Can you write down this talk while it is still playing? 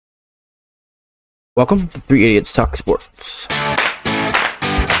Welcome to Three Idiots Talk Sports.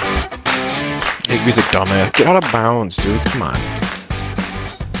 He's a dumbass. Get out of bounds, dude. Come on.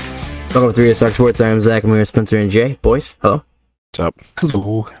 Welcome to Three Idiots Talk Sports. I'm Zach, I'm here with Spencer and Jay. Boys, hello. What's up?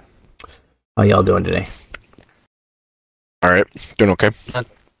 Hello. How y'all doing today? All right. Doing okay?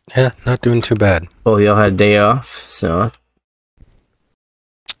 Not doing too bad. Well, y'all had a day off, so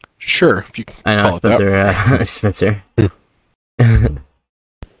Sure. If you I know call it that. Spencer.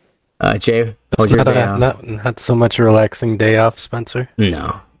 Jay, It's how's your day off? not so much a relaxing day off, Spencer.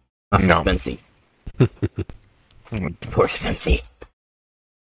 No. Not for No. Spency. Poor Spency.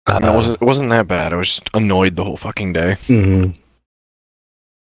 No, it wasn't that bad. I was just annoyed the whole fucking day. Mm-hmm.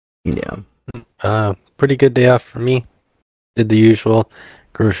 Yeah. Pretty good day off for me. Did the usual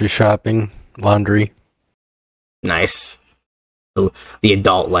grocery shopping, laundry. Nice. The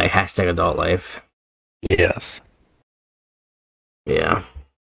adult life. Hashtag adult life. Yes. Yeah.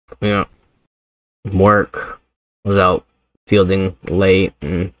 Yeah. Work. Was out fielding late,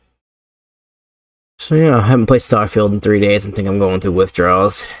 and so yeah, I haven't played Starfield in 3 days and think I'm going through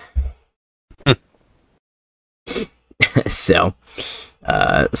withdrawals. So,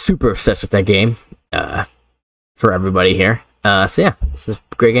 super obsessed with that game. For everybody here. So yeah, this is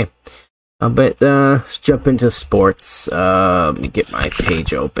a great game. But let's jump into sports. Let me get my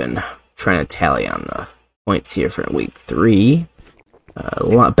page open. Trying to tally on the points here for week 3.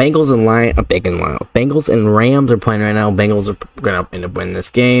 Bengals and Rams are playing right now. Bengals are going to end up winning this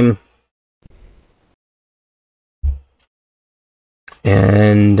game.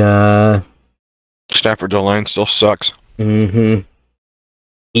 And Stafford's O-line still sucks.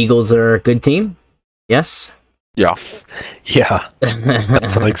 Eagles are a good team. Yes. Yeah. Yeah.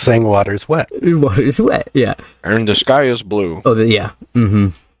 That's like saying water's wet. Water's wet. Yeah. And the sky is blue. Oh, yeah.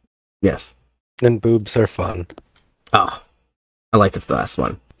 Yes. And boobs are fun. Oh, I like the last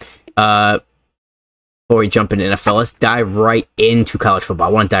one. Before we jump into NFL, let's dive right into college football.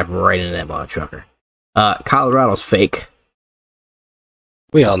 I want to dive right into that mother trucker. Colorado's fake.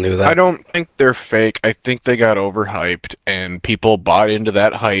 We all knew that. I don't think they're fake. I think they got overhyped, and people bought into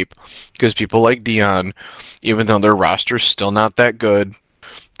that hype because people like Dion, even though their roster's still not that good,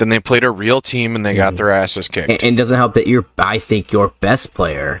 then they played a real team and they got their asses kicked. And it doesn't help that I think your best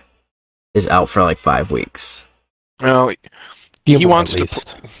player is out for like 5 weeks. Well, he wants to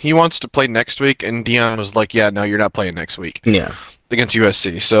to play next week, and Dion was like, "Yeah, no, you're not playing next week." Yeah. Against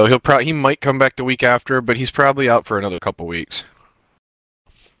USC, so he might come back the week after, but he's probably out for another couple weeks.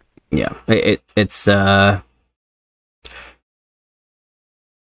 Yeah. It's they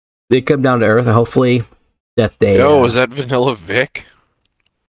come down to earth. Hopefully that they. Oh, is that Vanilla Vic?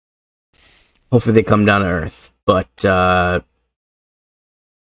 Hopefully they come down to earth, but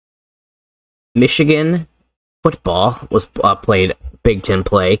Michigan football was played Big Ten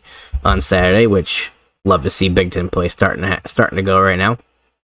play on Saturday, which love to see Big Ten play starting to go right now.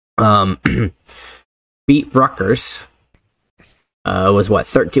 Beat Rutgers. Was what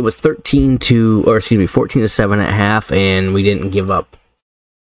 13? Was 14 to 7 at half, and we didn't give up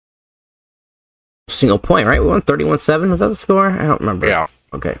a single point. Right? We won 31-7. Was that the score? I don't remember. Yeah.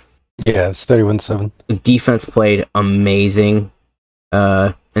 Okay. Yeah, it's 31-7. The defense played amazing. In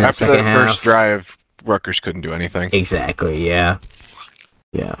the After second that half. first drive, Rutgers couldn't do anything. Exactly. Yeah.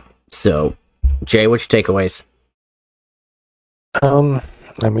 Yeah. So, Jay, what's your takeaways?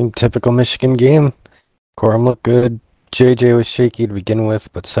 Typical Michigan game. Corum looked good. JJ was shaky to begin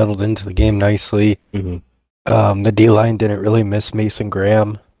with, but settled into the game nicely. Mm-hmm. The D-line didn't really miss Mason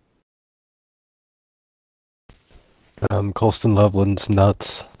Graham. Colston Loveland's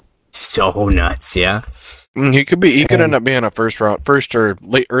nuts. So nuts, yeah. He could end up being a first or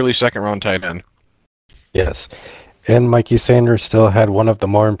early second round tight end. Yes. And Mikey Sanders still had one of the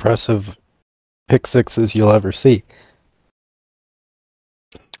more impressive pick sixes you'll ever see.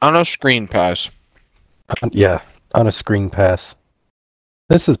 On a screen pass. On a screen pass.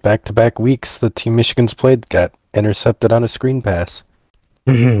 This is back-to-back weeks the team Michigan's played got intercepted on a screen pass.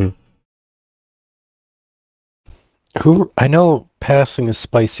 I know passing is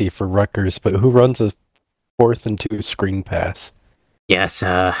spicy for Rutgers, but who runs a 4th and 2 screen pass? Yes,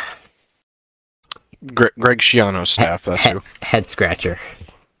 Greg Schiano's staff, that's who. Head scratcher.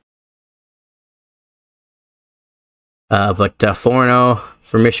 But 4-0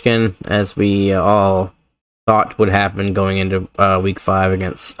 for Michigan, as we all thought would happen going into week 5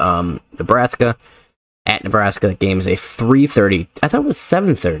 against Nebraska. At Nebraska, that game is a 3:30. I thought it was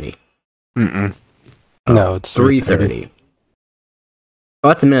 7:30. Mm-mm. No, it's 3:30. Oh,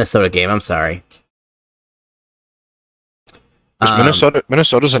 that's a Minnesota game. I'm sorry.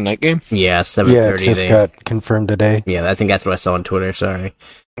 Minnesota's a night game? Yeah, 7:30. Yeah, it just got confirmed today. Yeah, I think that's what I saw on Twitter. Sorry.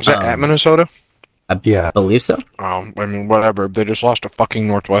 Is that at Minnesota? Yeah. believe so. I mean, whatever. They just lost to fucking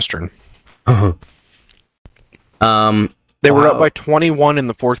Northwestern. They were up Wow. by 21 in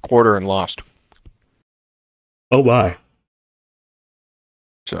the fourth quarter and lost. Oh my.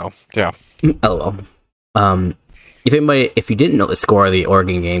 So, yeah. LOL. If you didn't know the score of the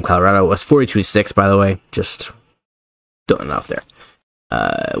Oregon game, Colorado was 42-6, by the way. Just throwing it out there.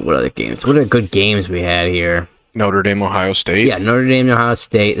 What other games? What are good games we had here? Notre Dame, Ohio State. Yeah, Notre Dame, Ohio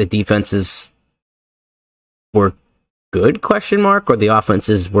State. The defenses were good, question mark, or the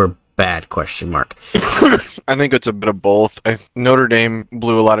offenses were bad, question mark. I think it's a bit of both. Notre Dame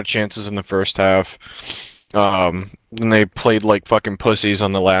blew a lot of chances in the first half. Then they played like fucking pussies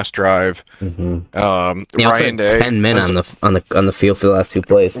on the last drive. Ryan Day, 10 men on the field for the last two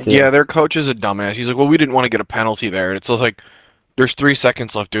plays too. Yeah, their coach is a dumbass. He's like, well, we didn't want to get a penalty there. And it's like, there's 3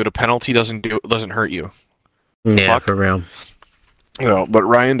 seconds left, dude. A penalty doesn't hurt you. Yeah, Fuck. for real. But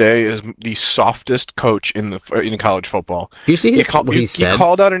Ryan Day is the softest coach in college football. Do you see what he He said?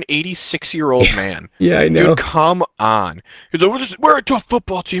 called out an 86-year-old man. Yeah, I Dude, come on. He's like, we're a tough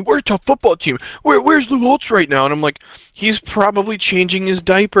football team. We're a tough football team. Where's Lou Holtz right now? And I'm like, he's probably changing his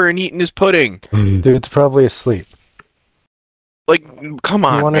diaper and eating his pudding. Dude's probably asleep. Like, come He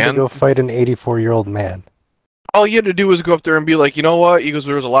on, wanted man. to go fight an 84-year-old man. All you had to do was go up there and be like, you know what? He goes,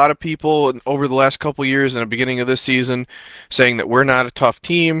 there was a lot of people over the last couple years and the beginning of this season saying that we're not a tough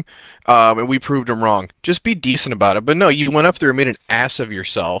team, and we proved them wrong. Just be decent about it. But no, you went up there and made an ass of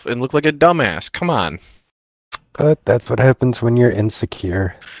yourself and looked like a dumbass. Come on. But that's what happens when you're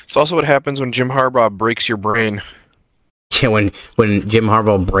insecure. It's also what happens when Jim Harbaugh breaks your brain. Yeah, when Jim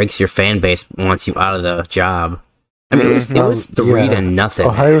Harbaugh breaks your fan base, wants you out of the job. I mean, it was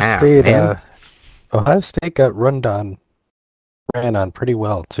 3-0. Ohio State got ran on pretty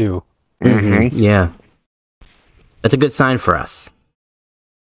well too. Yeah, that's a good sign for us.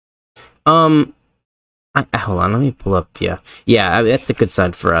 Hold on, let me pull up. Yeah, that's a good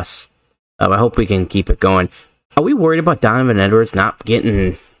sign for us. I hope we can keep it going. Are we worried about Donovan Edwards not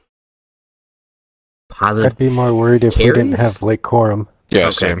getting positive? I'd be more worried if we didn't have Blake Corum. Yeah,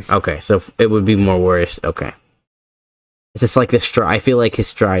 okay. same. Okay, so it would be more worrisome. Okay. It's just like the stride. I feel like his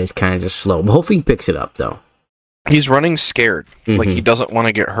stride is kind of just slow. But hopefully he picks it up, though. He's running scared. Like, he doesn't want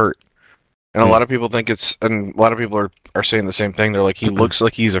to get hurt. And a Mhm. lot of people and a lot of people are saying the same thing. They're like, he looks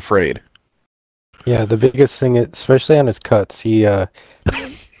like he's afraid. Yeah, the biggest thing, especially on his cuts, he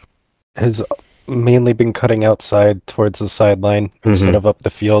has mainly been cutting outside towards the sideline instead of up the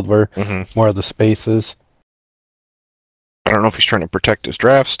field where more of the space is. I don't know if he's trying to protect his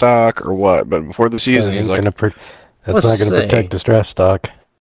draft stock or what, but before the season, he's like, that's not going to protect his draft stock.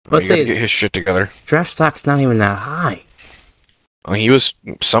 Let's you say got to get his shit together. Draft stock's not even that high.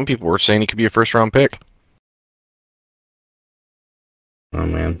 Some people were saying he could be a first-round pick. Oh,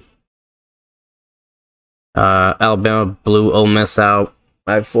 man. Alabama blew Ole Miss out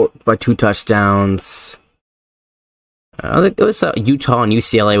by 2 touchdowns. It was Utah and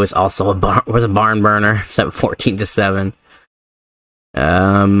UCLA was also a barn burner, 14-7.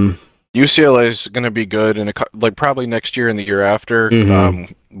 UCLA is going to be good in probably next year and the year after.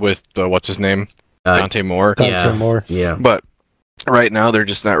 With what's his name, Dante Moore. Dante Moore. Yeah. But right now they're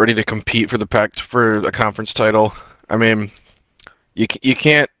just not ready to compete for a conference title. I mean, you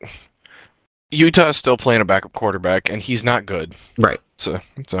can't. Utah's still playing a backup quarterback, and he's not good. Right. So.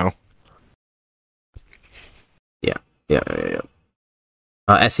 Yeah.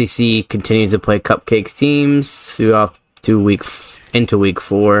 SEC continues to play cupcakes teams throughout into week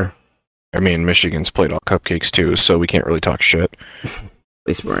 4. I mean, Michigan's played all cupcakes too, so we can't really talk shit. At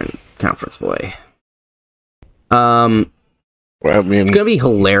least we're in conference play. Well, I mean, it's gonna be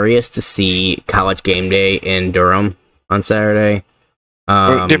hilarious to see College Game Day in Durham on Saturday.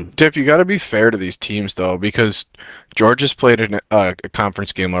 Diff, you got to be fair to these teams though, because Georgia's played a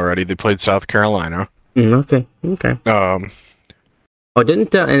conference game already. They played South Carolina. Okay. Oh,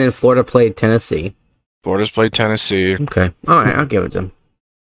 didn't and then Florida played Tennessee. Florida's played Tennessee. Okay, all right, I'll give it to them.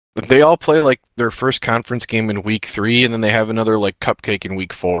 They all play like their first conference game in week 3, and then they have another like cupcake in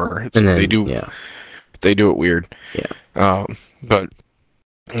week 4. They do it weird. Yeah. But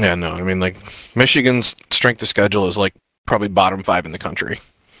yeah, no, I mean like Michigan's strength of schedule is like probably bottom 5 in the country.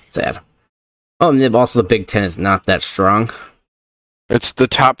 Sad. Oh, and also the Big Ten is not that strong. It's the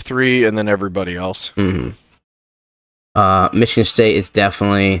top 3 and then everybody else. Michigan State is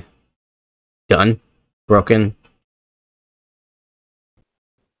definitely done, broken.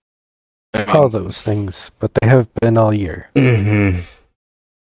 All those things, but they have been all year.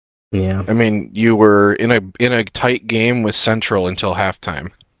 Yeah. I mean, you were in a tight game with Central until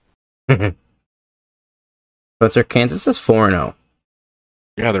halftime. But Kansas is 4-0.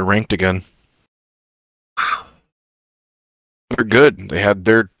 Yeah, they're ranked again. They're good. They had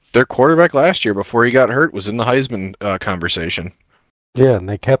their quarterback last year before he got hurt was in the Heisman conversation. Yeah, and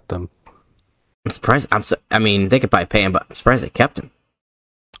they kept him. I'm surprised. I mean, they could probably pay him, but I'm surprised they kept him.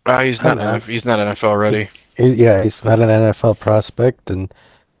 He's not NFL ready. He's not an NFL prospect, and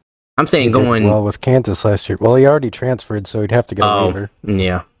I'm saying he did well with Kansas last year. Well, he already transferred, so he'd have to get a waiver.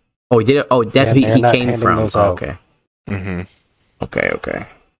 Yeah. Oh, he did it. Oh, that's who he came from. Okay. Mm-hmm. Okay.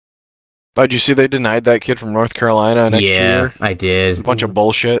 Did you see they denied that kid from North Carolina next year? Yeah, I did. It's a bunch of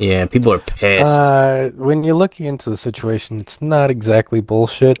bullshit. Yeah, people are pissed. When you're looking into the situation, it's not exactly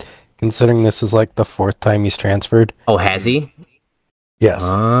bullshit, considering this is like the 4th time he's transferred. Oh, has he? Yes.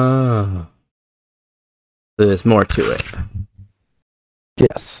 So there's more to it.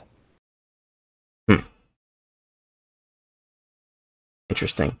 Yes.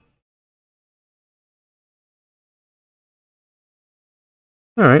 Interesting.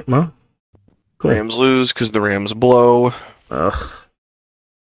 All right, well. Cool. Rams lose because the Rams blow. Ugh.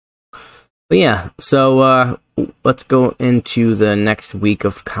 But yeah, so let's go into the next week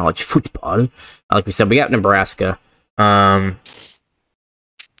of college football. Like we said, we got Nebraska. I'd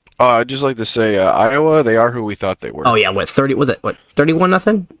just like to say, Iowa, they are who we thought they were. Oh yeah, what 30? Was it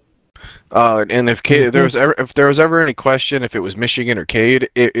 31-0? And if Cade, if there was ever any question if it was Michigan or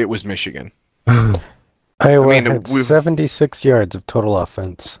Cade, it was Michigan. Iowa had 76 yards of total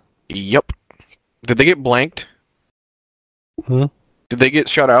offense. Yep. Did they get blanked? Hmm? Did they get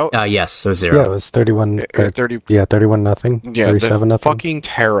shut out? Yes, so 0. Yeah, it was 31. 30. Yeah, 31-0. Yeah, 37-0. Fucking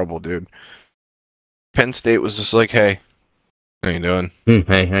terrible, dude. Penn State was just like, hey, how you doing?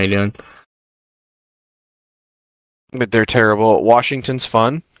 Hey, how you doing? But they're terrible. Washington's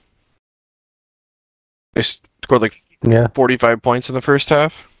fun. They scored like 45 points in the first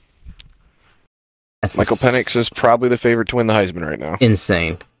half. Michael Penix is probably the favorite to win the Heisman right now.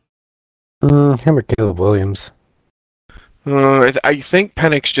 Insane. Him or Caleb Williams? I think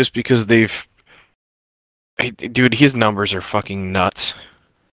Penix just because dude, his numbers are fucking nuts.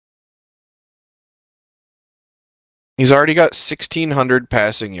 He's already got 1,600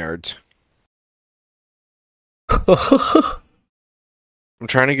 passing yards. I'm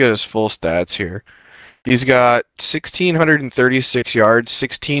trying to get his full stats here. He's got 1,636 yards,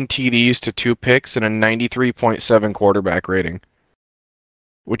 16 TDs to 2 picks, and a 93.7 quarterback rating,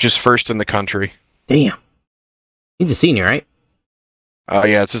 which is first in the country. Damn. He's a senior, right?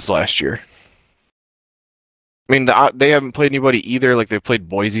 Yeah, it's his last year. I mean, they haven't played anybody either. Like, they've played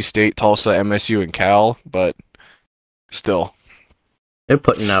Boise State, Tulsa, MSU, and Cal, but still. They're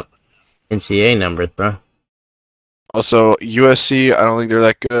putting up NCAA numbers, bro. Also, USC, I don't think they're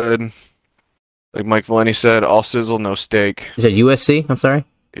that good. Like Mike Valeni said, all sizzle, no steak. You said USC? I'm sorry?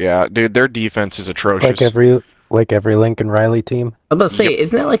 Yeah, dude, their defense is atrocious. Like every Lincoln Riley team. I was about to say,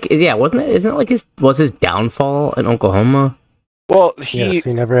 isn't it like his downfall in Oklahoma? Well, he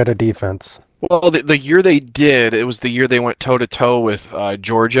never had a defense. Well, the year they did, it was the year they went toe-to-toe with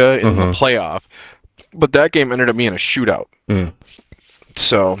Georgia in the playoff. But that game ended up being a shootout.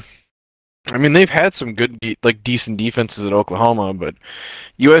 So, I mean, they've had some good, decent defenses at Oklahoma, but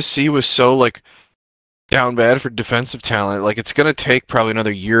USC was so, down bad for defensive talent. Like, it's going to take probably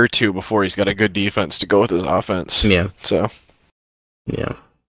another year or two before he's got a good defense to go with his offense. Yeah. So. Yeah.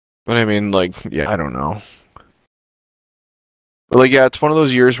 But, I mean, I don't know. But, it's one of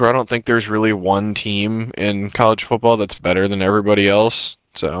those years where I don't think there's really one team in college football that's better than everybody else.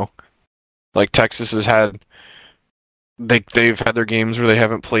 So, Texas has had... They've had their games where they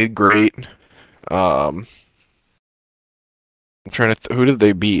haven't played great. I'm trying to... who did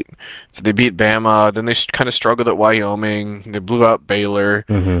they beat? So they beat Bama. Then they kind of struggled at Wyoming. They blew out Baylor.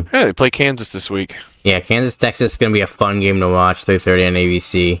 Yeah, they play Kansas this week. Yeah, Kansas-Texas is going to be a fun game to watch. 3:30 on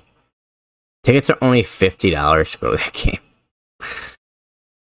ABC. Tickets are only $50 to go to that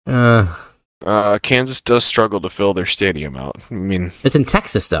game. Kansas does struggle to fill their stadium out. I mean... It's in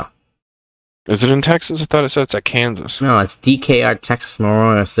Texas, though. Is it in Texas? I thought it said it's at Kansas. No, it's DKR Texas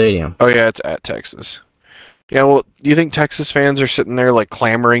Memorial Stadium. Oh, yeah, it's at Texas. Yeah, well, do you think Texas fans are sitting there,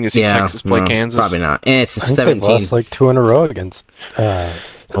 clamoring to see Texas play Kansas? Probably not. And it's 17. They lost, 2 in a row against...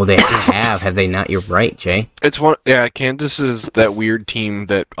 Oh, they have. Have they not? You're right, Jay. It's one... Yeah, Kansas is that weird team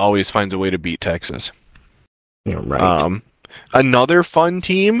that always finds a way to beat Texas. You're right. Another fun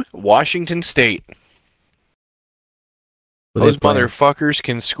team, Washington State. Those motherfuckers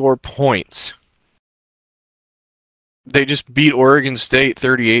can score points. They just beat Oregon State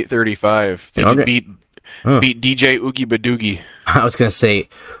 38-35. They beat DJ Oogie Badoogie. I was going to say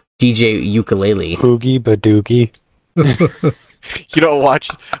DJ Ukulele. Oogie Badoogie. You don't watch...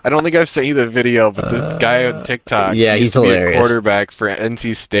 I don't think I've sent you the video, but this guy on TikTok... Yeah, he's hilarious. Quarterback for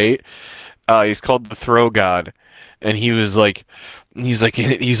NC State. He's called the Throw God, and he's like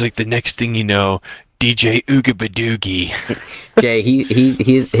the next thing you know, DJ Ooga Badoogie. Jay,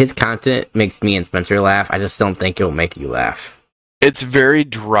 his content makes me and Spencer laugh. I just don't think it'll make you laugh. It's very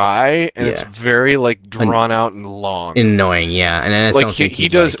dry and it's very like drawn out and long, annoying. Yeah, and I don't think he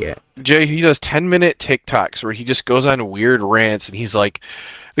does. Like it. Jay, he does 10-minute TikToks where he just goes on weird rants, and he's like,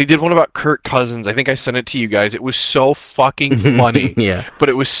 they did one about Kirk Cousins. I think I sent it to you guys. It was so fucking funny. Yeah, but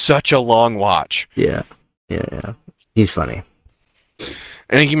it was such a long watch. Yeah. He's funny.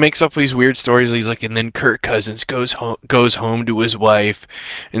 And he makes up these weird stories. He's like, and then Kirk Cousins goes home to his wife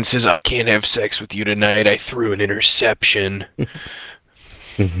and says, "I can't have sex with you tonight. I threw an interception."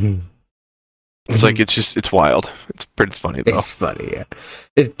 It's like it's wild. It's funny though. It's funny, yeah.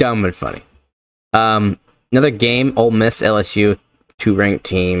 It's dumb but funny. Another game, Ole Miss, LSU, 2 ranked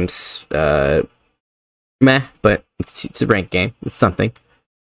teams. Meh, but it's a ranked game. It's something.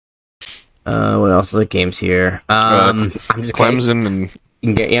 What else are the games here? I'm just Clemson and.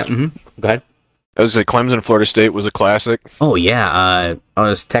 Go ahead. I was like, Clemson, Florida State was a classic. Oh yeah, I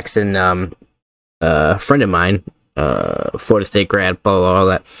was texting a friend of mine, Florida State grad, blah blah, all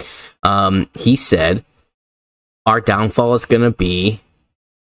that. He said our downfall is gonna be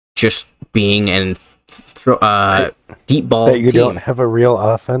just being an deep ball that you team. Don't have a real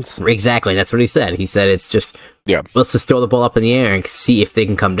offense. Exactly, that's what he said. He said it's just let's just throw the ball up in the air and see if they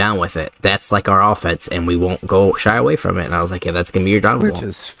can come down with it. That's like our offense, and we won't go shy away from it. And I was like, yeah, that's gonna be your downfall. Which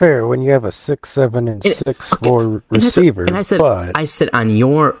is fair when you have a 6'7" and 6'4" receiver. And I said,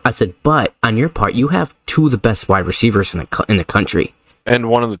 but on your part, you have 2 of the best wide receivers in the country, and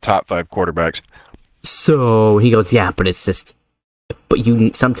one of the top 5 quarterbacks. So he goes, yeah, but it's just, but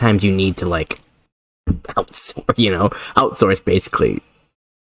sometimes you need to like outsource basically.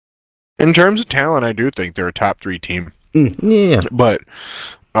 In terms of talent, I do think they're a top 3 team. Yeah, but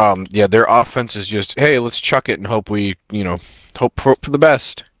their offense is just, hey, let's chuck it and hope for the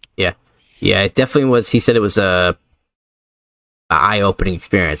best. Yeah, it definitely was. He said it was a eye-opening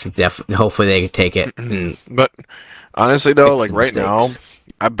experience. Hopefully they can take it. But honestly, though, like right now,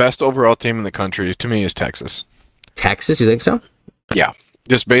 our best overall team in the country to me is Texas. Texas, you think so? Yeah.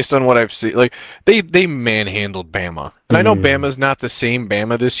 Just based on what I've seen, like they manhandled Bama, and I know Bama's not the same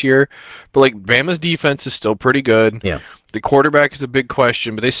Bama this year, but like Bama's defense is still pretty good. Yeah, the quarterback is a big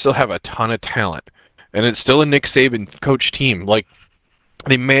question, but they still have a ton of talent, and it's still a Nick Saban coach team. Like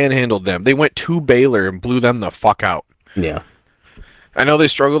they manhandled them. They went to Baylor and blew them the fuck out. Yeah, I know they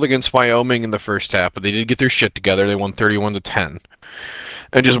struggled against Wyoming in the first half, but they did get their shit together. They won 31-10.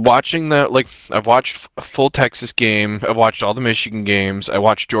 And just watching that, like, I've watched a full Texas game. I've watched all the Michigan games. I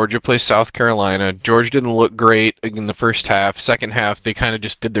watched Georgia play South Carolina. Georgia didn't look great in the first half. Second half, they kind of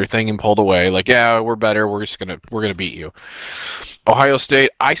just did their thing and pulled away. Like, yeah, we're better. We're gonna beat you. Ohio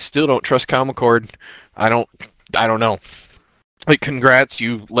State, I still don't trust Kyle McCord. I don't know. Like, congrats,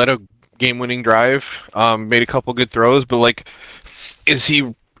 you led a game-winning drive. Made a couple good throws, but like, is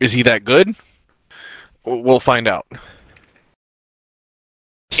he that good? We'll find out.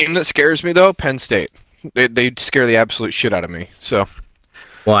 Team that scares me though, Penn State. They scare the absolute shit out of me. So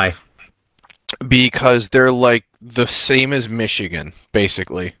why? Because they're like the same as Michigan,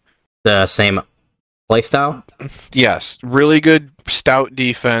 basically. The same play style? Yes, really good stout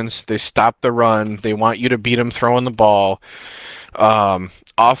defense. They stop the run. They want you to beat them throwing the ball.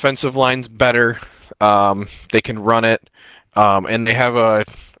 Offensive line's better. They can run it, and they have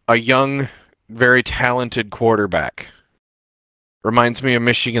a young, very talented quarterback. Reminds me of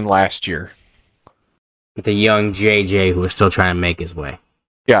Michigan last year. The young JJ who was still trying to make his way.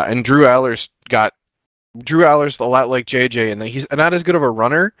 Yeah, and Drew Aller's a lot like JJ, and he's not as good of a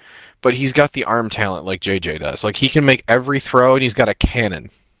runner, but he's got the arm talent like JJ does. Like, he can make every throw, and he's got a cannon.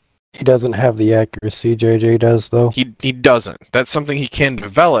 He doesn't have the accuracy JJ does, though. He doesn't. That's something he can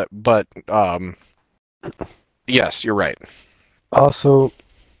develop, but yes, you're right. Also,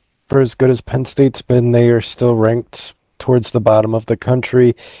 for as good as Penn State's been, they are still ranked towards the bottom of the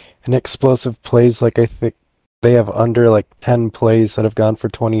country. And explosive plays, like I think they have under like 10 plays that have gone for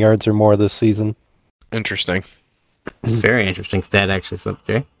 20 yards or more this season. Interesting. It's a very interesting stat, actually. So,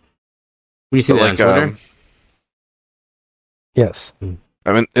 Jay, you see that on Twitter? Yes.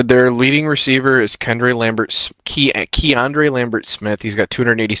 I mean, their leading receiver is Keandre Lambert Smith. He's got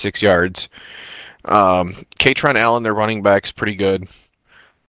 286 yards. Katron Allen, their running back's pretty good.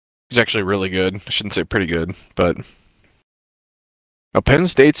 He's actually really good. I shouldn't say pretty good, but Penn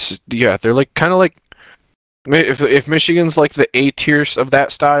State's, they're like kind of like, if Michigan's like the A tier of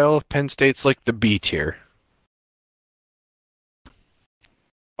that style, Penn State's like the B tier.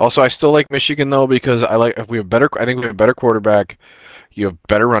 Also, I still like Michigan though because I think we have a better quarterback. You have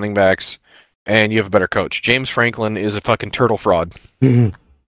better running backs. and you have a better coach. James Franklin is a fucking turtle fraud.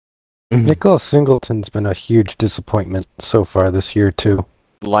 Nicholas Singleton's been a huge disappointment so far this year, too.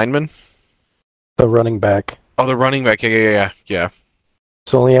 Lineman? The running back. Oh, the running back. Yeah.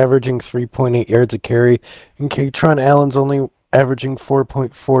 He's only averaging 3.8 yards a carry, and Katron Allen's only averaging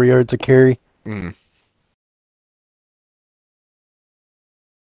 4.4 yards a carry. Mm.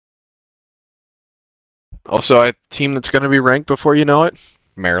 Also, a team that's going to be ranked before you know it,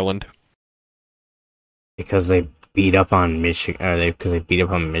 Maryland. Because they beat up on Michigan. Because they beat up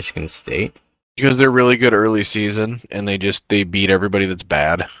on Michigan State. Because they're really good early season, and they beat everybody that's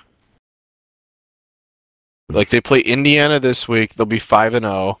bad. Like, they play Indiana this week, they'll be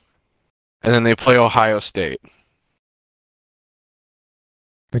 5-0, and then they play Ohio State.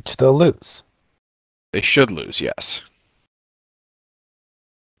 Which they'll lose. They should lose, yes.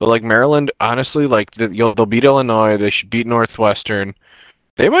 But, like, Maryland, honestly, like, they'll beat Illinois, they should beat Northwestern.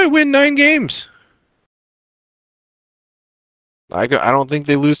 They might win 9 games. I don't think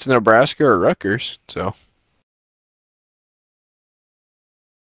they lose to Nebraska or Rutgers, so.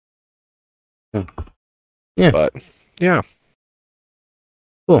 Yeah. But, yeah.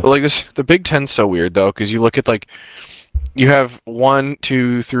 Cool. But, like, the Big Ten's so weird, though, because you look at, like, you have 1,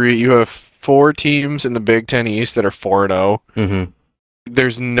 2, 3, you have 4 teams in the Big Ten East that are 4-0. Mm-hmm.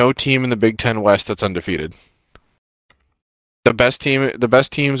 There's no team in the Big Ten West that's undefeated. The best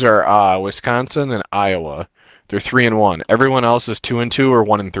teams are Wisconsin and Iowa. They're 3-1. Everyone else is 2-2 or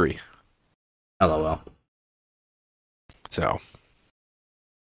 1-3. LOL. So,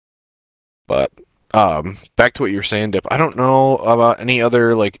 but back to what you were saying, Dip. I don't know about any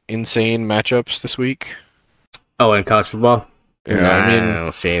other like insane matchups this week. Oh, in college football? Yeah, Nah, I mean, I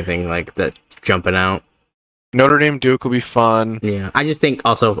don't see anything like that jumping out. Notre Dame Duke will be fun. Yeah, I just think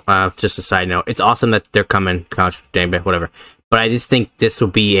also, just a side note, it's awesome that they're coming, college Dame, whatever. But I just think this will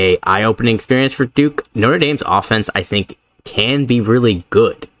be a eye-opening experience for Duke. Notre Dame's offense, I think, can be really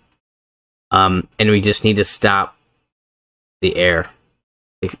good. And we just need to stop the air,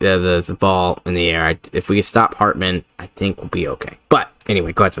 the ball in the air. If we can stop Hartman, I think we'll be okay. But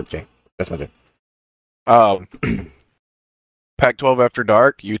anyway, go ahead with Jay. That's my turn. Pac-12 after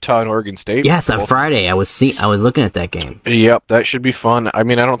dark, Utah and Oregon State. Yes, on Friday. I was looking at that game. Yep, that should be fun. I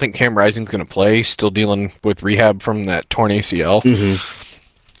mean, I don't think Cam Rising's going to play. Still dealing with rehab from that torn ACL.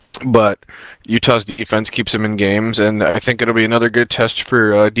 Mm-hmm. But Utah's defense keeps him in games, and I think it'll be another good test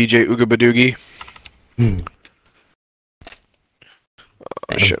for DJ Ugabadugi.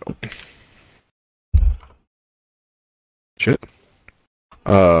 Shit.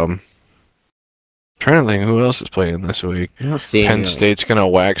 Trying to think who else is playing this week. Penn State's going to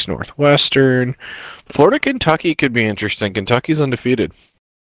wax Northwestern. Florida, Kentucky could be interesting. Kentucky's undefeated.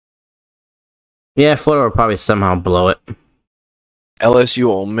 Yeah, Florida will probably somehow blow it. LSU,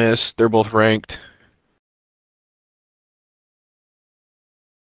 Ole Miss, they're both ranked.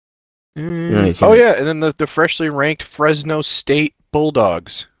 Oh, yeah, and then the freshly ranked Fresno State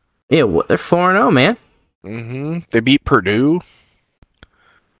Bulldogs. Yeah, they're 4-0, man. Mm-hmm. They beat Purdue.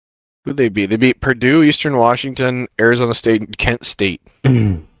 Who'd they beat? They beat Purdue, Eastern Washington, Arizona State, and Kent State.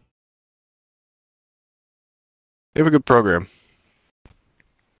 They have a good program.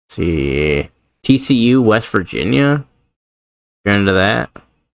 Let's see. TCU, West Virginia. You're into that?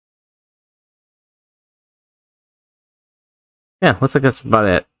 Yeah, looks like that's about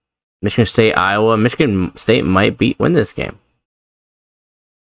it. Michigan State, Iowa. Michigan State might win this game.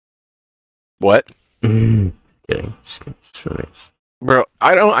 What? Kidding. Just kidding. Bro,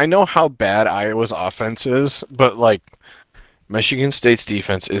 I know how bad Iowa's offense is, but like Michigan State's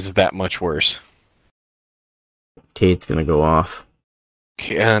defense is that much worse. Tate's gonna go off.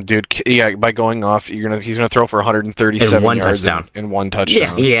 Yeah, dude. Yeah, by going off, he's gonna throw for 137 yards and 1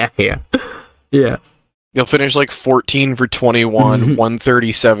 touchdown. Yeah. He'll finish like 14 for 21,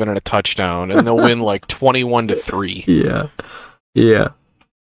 137 and a touchdown, and they'll win like 21-3. Yeah.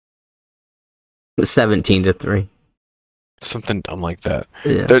 17-3. Something dumb like that.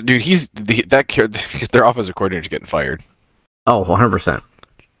 Yeah. Dude, their offensive coordinator's getting fired. Oh, 100%.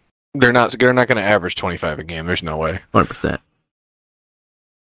 They're not going to average 25 a game. There's no way. 100%.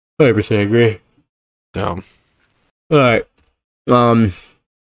 100% agree. Dumb. All right.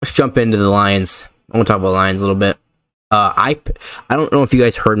 Let's jump into the Lions. I want to talk about Lions a little bit. I don't know if you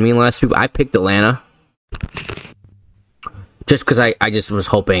guys heard me last week, but I picked Atlanta. Just because I just was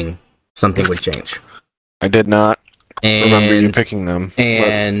hoping something would change. I did not remember you picking them.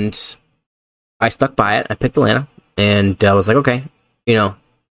 And I stuck by it. I picked Atlanta. And I was like, okay, And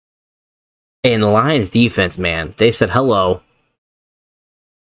the Lions defense, man, they said, hello,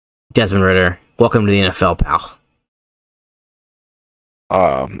 Desmond Ridder. Welcome to the NFL, pal.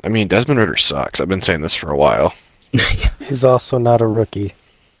 I mean, Desmond Ritter sucks. I've been saying this for a while. Yeah. He's also not a rookie.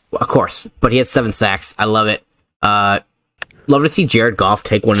 Well, of course, but he had 7 sacks. I love it. Love to see Jared Goff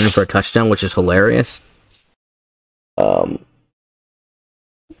take one in for a touchdown, which is hilarious. And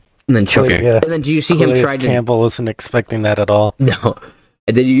then Chuck. Yeah. And then do you see him try to? Campbell wasn't expecting that at all. No.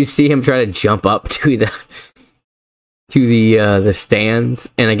 And then you see him try to jump up to the stands.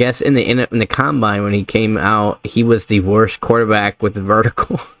 And I guess in the combine when he came out, he was the worst quarterback with the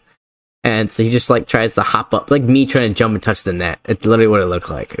vertical. And so he just like tries to hop up, like me trying to jump and touch the net. It's literally what it looked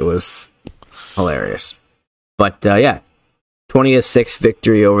like. It was hilarious. But yeah, 20-6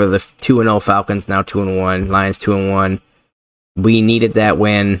 victory over the 2-0 Falcons. Now 2-1. Lions 2-1. We needed that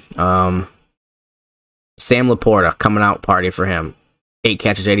win. Sam Laporta coming out party for him. 8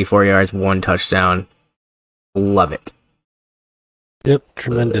 catches, 84 yards, 1 touchdown. Love it. Yep,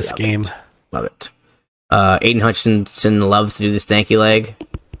 tremendous game. Love it. Aiden Hutchinson loves to do the stanky leg.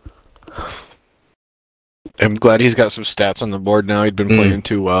 I'm glad he's got some stats on the board now. He'd been playing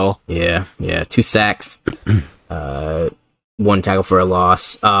too well. Yeah. 2 sacks. 1 tackle for a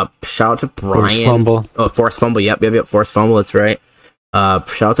loss. Shout out to Brian. Forced fumble. Oh, forced fumble. Yep. Forced fumble. That's right.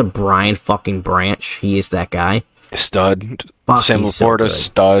 Shout out to Brian fucking Branch. He is that guy. Stud. Fuck, Sam he's so Laporta, good.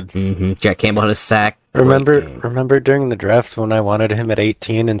 stud. Mm-hmm. Jack Campbell had a sack. Remember during the draft when I wanted him at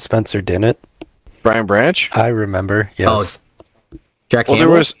 18 and Spencer didn't? Brian Branch? I remember, yes. Oh, Jack Well, Campbell? there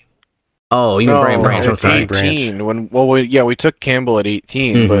was... Oh, you mean Brian Branch. I'm at sorry. 18. We took Campbell at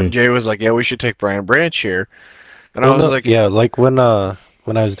 18, but Jay was like, yeah, we should take Brian Branch here. And I was like... Yeah, like when I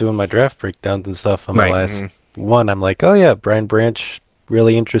was doing my draft breakdowns and stuff on my Right. last one, I'm like, oh yeah, Brian Branch,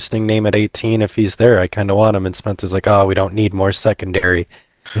 really interesting name at 18. If he's there, I kind of want him. And Spencer's like, oh, we don't need more secondary.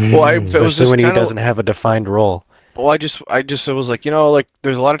 Well, it was Especially just when he kinda, doesn't have a defined role. Well, I was like, like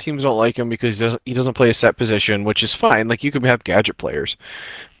there's a lot of teams don't like him because he doesn't play a set position, which is fine. Like you could have gadget players,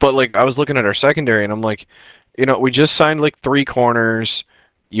 but like I was looking at our secondary and I'm like, we just signed like 3 corners.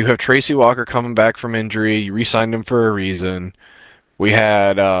 You have Tracy Walker coming back from injury. You re-signed him for a reason. We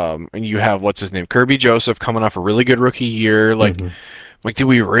had and you have what's his name, Kirby Joseph coming off a really good rookie year. Like, do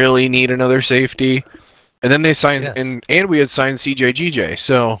we really need another safety? And then they signed and we had signed CJ.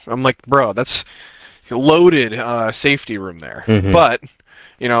 So I'm like, bro, that's loaded safety room there. But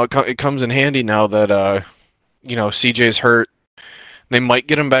it comes in handy now that CJ's hurt. They might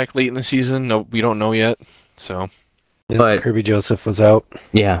get him back late in the season. No, we don't know yet. So, But Kirby Joseph was out.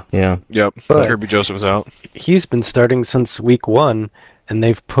 Yeah. Yep, But Kirby Joseph was out. He's been starting since week 1, and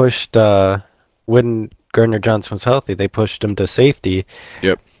they've pushed when Gardner Johnson was healthy, they pushed him to safety.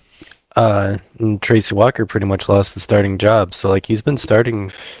 Yep. And Tracy Walker pretty much lost the starting job, so like he's been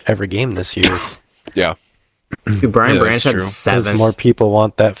starting every game this year. Yeah. Dude, Brian Branch had true. 7. Because more people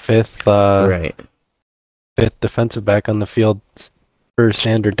want that fifth Right. defensive back on the field for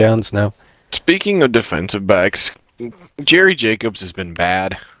standard downs now. Speaking of defensive backs, Jerry Jacobs has been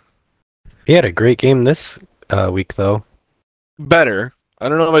bad. He had a great game this week, though. Better. I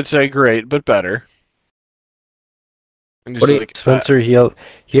don't know if I'd say great, but better. And just What do you- like, Spencer,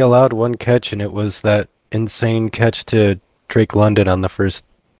 he allowed 1 catch, and it was that insane catch to Drake London on the first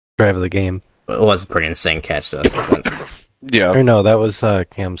drive of the game. It was a pretty insane catch, though. yeah. Or no, that was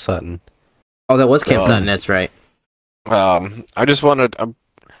Cam Sutton. Oh, that was Cam Sutton. That's right. I just wanted.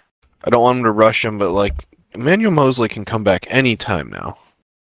 I don't want him to rush him, but like Emmanuel Mosley can come back anytime now.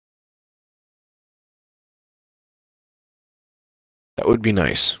 That would be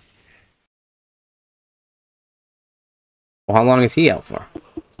nice. Well, how long is he out for?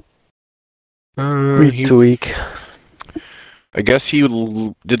 Week to week. I guess he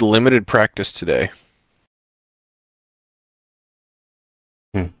did limited practice today.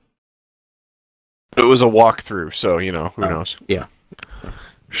 It was a walkthrough, so who knows? Yeah.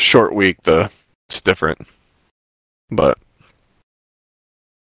 Short week, it's different. But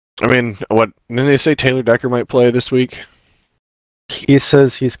I mean, what didn't they say Taylor Decker might play this week? He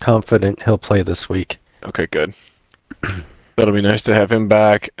says he's confident he'll play this week. Okay, good. That'll be nice to have him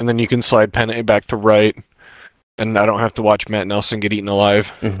back, and then you can slide Penne back to right, and I don't have to watch Matt Nelson get eaten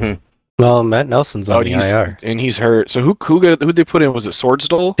alive. Well, Matt Nelson's on the IR. And he's hurt. So who'd they put in? Was it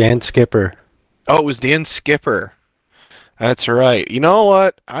Swordsdale? Dan Skipper. Oh, it was Dan Skipper. That's right. You know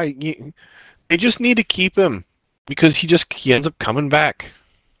what? They just need to keep him because he ends up coming back.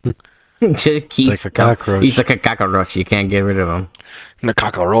 Just keeps like a cockroach. He's like a cockroach. You can't get rid of him. The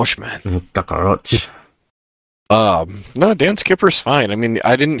cockroach, man. Cockroach. No, Dan Skipper's fine. I mean,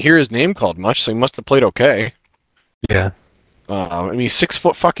 I didn't hear his name called much, so he must have played okay. Yeah. I mean, he's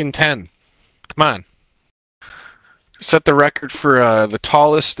 6'10". Come on. Set the record for the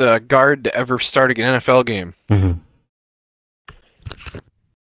tallest guard to ever start an NFL game.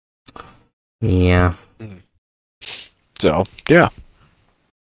 Yeah. So, yeah.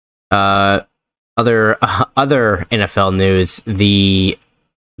 Other NFL news, the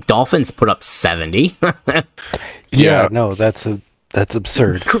Dolphins put up 70. Yeah, no, that's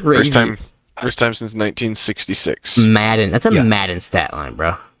absurd. Crazy. First time since 1966. Madden. That's a Madden stat line,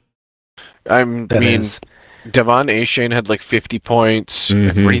 bro. Devon Achane had like 50 points.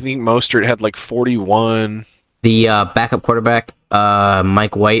 Mm-hmm. What do you think Mostert had like 41? The backup quarterback,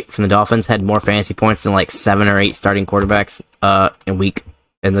 Mike White from the Dolphins, had more fantasy points than like 7 or 8 starting quarterbacks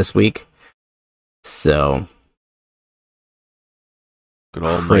in this week. So good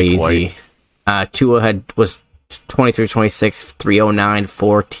old crazy. Mike White. Tua was 23-26, 309,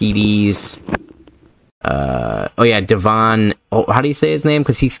 4 TDs. Devon. Oh, how do you say his name?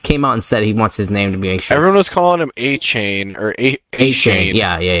 Because he came out and said he wants his name to be make sure. Everyone was calling him A-Chain or A-Chain.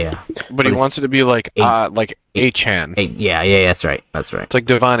 Yeah. But he wants it to be like A-Chan. Yeah, that's right. It's like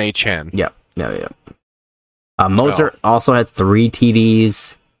Devon A-Chan. Yep. Moser also had 3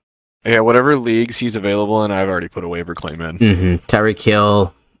 TDs. Yeah, whatever leagues he's available in, I've already put a waiver claim in. Mm-hmm. Tyreek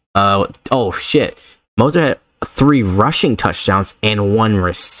Hill. Moser had 3 rushing touchdowns and 1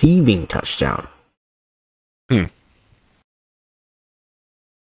 receiving touchdown.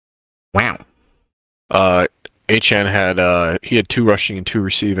 Wow. Achan had 2 rushing and 2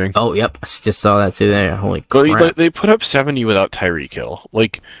 receiving. Oh, yep. I just saw that too there. Holy crap. They put up 70 without Tyreek Hill.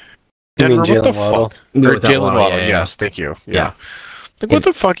 Like, Denver, what the fuck? Or Jalen Waddle, yeah. yes, thank you. Yeah. Like, what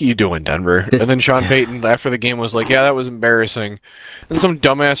the fuck are you doing, Denver? And then Sean Payton, after the game, was like, yeah, that was embarrassing. And some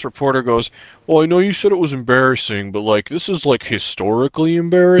dumbass reporter goes, well, I know you said it was embarrassing, but, like, this is, like, historically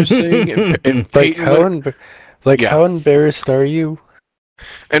embarrassing. and Peyton, how embarrassed are you?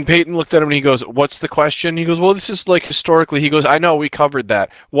 And Peyton looked at him and he goes, what's the question? He goes, well, this is, like, historically. He goes, I know, we covered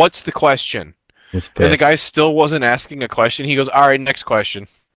that. What's the question? And the guy still wasn't asking a question. He goes, all right, next question.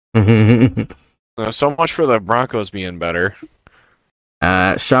 So much for the Broncos being better.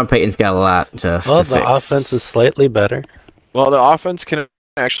 Sean Payton's got a lot to fix. The offense is slightly better. Well, the offense can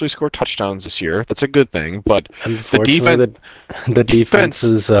actually score touchdowns this year. That's a good thing. But the defense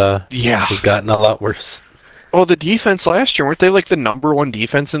has gotten a lot worse. Oh, the defense last year, weren't they like the number 1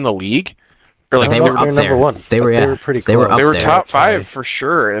 defense in the league? Or like they were up there. Number 1. They were pretty close. They were top 5 for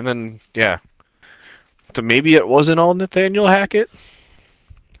sure. And then so maybe it wasn't all Nathaniel Hackett.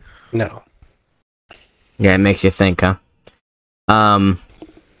 No. Yeah, it makes you think, huh? The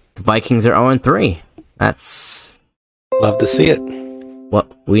Vikings are 0-3. That's love to see it.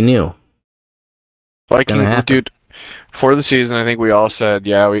 What we knew. Vikings, dude. For the season, I think we all said,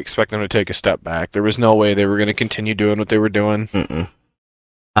 we expect them to take a step back. There was no way they were going to continue doing what they were doing.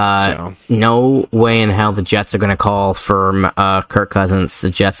 No way in hell the Jets are going to call for Kirk Cousins. The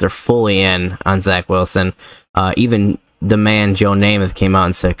Jets are fully in on Zach Wilson. Even the man Joe Namath came out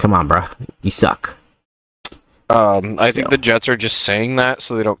and said, come on, bro, you suck. I think the Jets are just saying that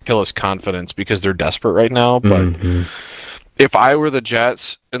so they don't kill his confidence because they're desperate right now. But if I were the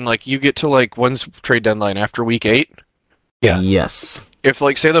Jets and like you get to like when's trade deadline after week 8? Yeah. Yes. If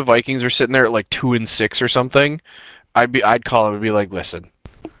like say the Vikings are sitting there at like 2-6 or something, I'd call him and be like, listen,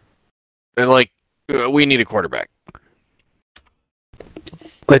 and like we need a quarterback.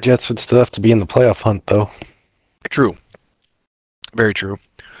 The Jets would still have to be in the playoff hunt, though. True. Very true.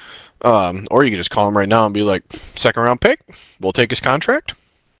 Or you could just call him right now and be like, 2nd round pick, we'll take his contract.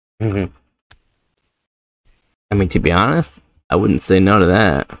 I mean, to be honest, I wouldn't say no to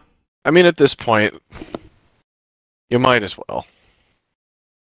that. I mean, at this point, you might as well.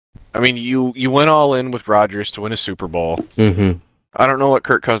 I mean, you went all in with Rodgers to win a Super Bowl. I don't know what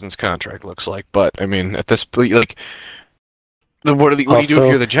Kirk Cousins' contract looks like, but I mean, at this point, like, what do you do if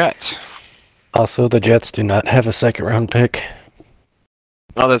you're the Jets? Also, the Jets do not have a 2nd round pick.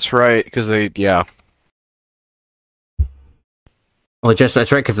 Oh, that's right, because Well,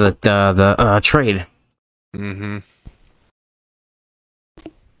 that's right, because of the trade. But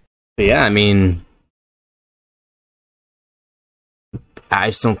yeah, I mean, I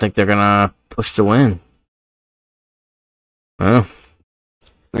just don't think they're gonna push to win. Well,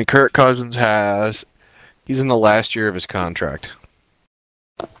 I mean, Kirk Cousins he's in the last year of his contract.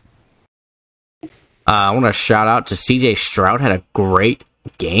 I want to shout out to CJ Stroud. Had a great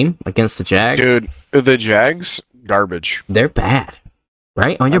game against the Jags. Dude, the Jags, garbage. They're bad,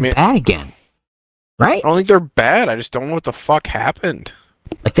 right? They're bad again, right? I don't think they're bad. I just don't know what the fuck happened.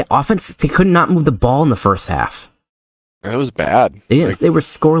 Like the offense, they could not move the ball in the first half. It was bad. They were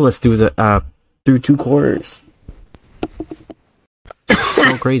scoreless through 2 quarters.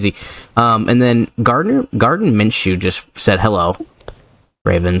 So crazy. And then Gardner Minshew just said, hello,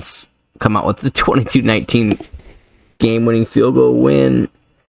 Ravens. Come out with the 22-19 game-winning field goal win.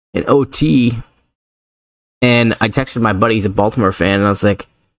 in OT, and I texted my buddy, he's a Baltimore fan, and I was like,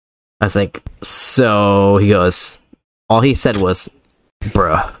 so he goes, all he said was,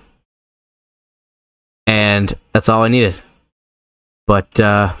 bruh. And that's all I needed. But,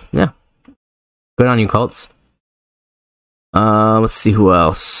 yeah. Good on you, Colts. Let's see who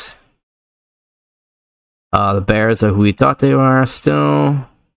else. The Bears are who we thought they were still.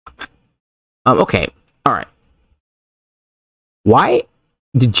 Okay. Alright. Why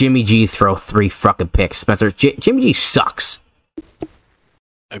did Jimmy G throw 3 fucking picks, Spencer? Jimmy G sucks.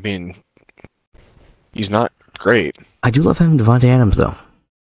 I mean, he's not great. I do love having Devontae Adams, though.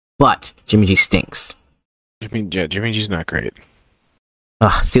 But Jimmy G stinks. I mean, yeah, Jimmy G's not great.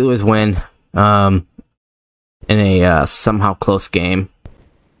 Steelers win in a somehow close game.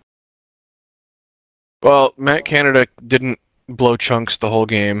 Well, Matt Canada didn't blow chunks the whole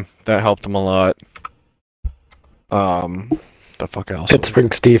game. That helped him a lot. The fuck else?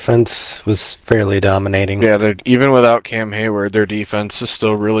 Pittsburgh's defense was fairly dominating. Yeah, even without Cam Hayward, their defense is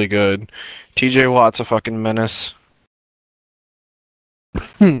still really good. TJ Watt's a fucking menace.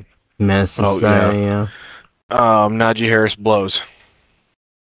 Menace is, yeah. Najee Harris blows.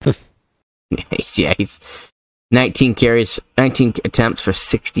 Yeah, he's 19 carries, 19 attempts for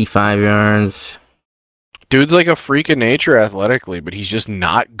 65 yards. Dude's like a freak of nature athletically, but he's just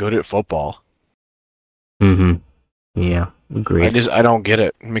not good at football. Yeah, agreed. I don't get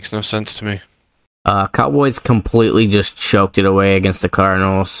it. It makes no sense to me. Cowboys completely just choked it away against the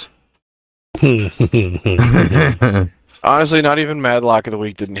Cardinals. Honestly, not even Mad Lock of the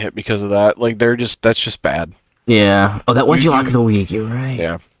Week didn't hit because of that. Like, that's just bad. Yeah. Oh, that was your lock of the week. You're right.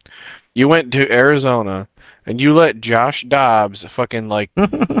 Yeah. You went to Arizona, and you let Josh Dobbs fucking, like,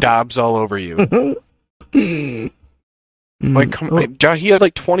 Dobbs all over you. Like, come on. He had,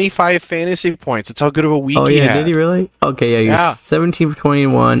 like, 25 fantasy points. That's how good of a week he had. Did he really? Okay, yeah, he was 17 for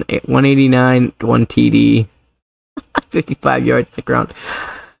 21, 189, 1 TD, 55 yards to the ground.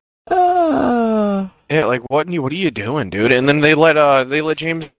 Yeah, like, what are you doing, dude? And then they let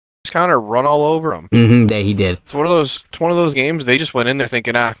James Conner run all over him. Yeah, he did. It's one of those games. They just went in there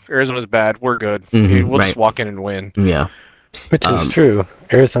thinking, Arizona's bad. We're good. We'll just walk in and win. Yeah, which is true.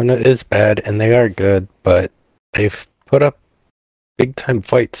 Arizona is bad, and they are good, but they've put up big time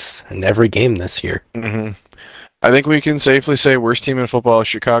fights in every game this year. I think we can safely say worst team in football is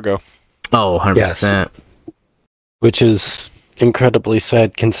Chicago. Oh, 100%. Yes. Which is incredibly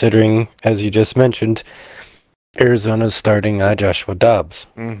sad considering, as you just mentioned, Arizona's starting Joshua Dobbs.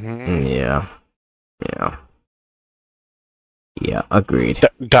 Yeah, agreed.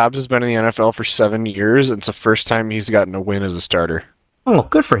 Dobbs has been in the NFL for 7 years. It's the first time he's gotten a win as a starter. Oh,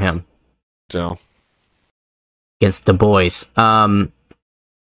 good for him. So against the boys.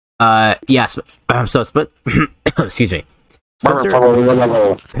 Excuse me.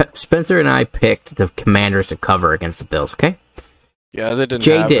 Spencer and I picked the Commanders to cover against the Bills, okay? Yeah, that didn't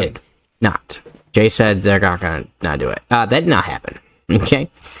happen. Jay did not. Jay said they're not going to not do it. That did not happen, okay?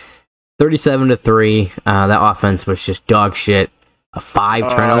 37-3. That offense was just dog shit.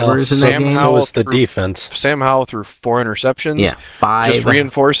 5 turnovers in that game. So was the defense. Sam Howell threw 4 interceptions. Yeah, 5. Just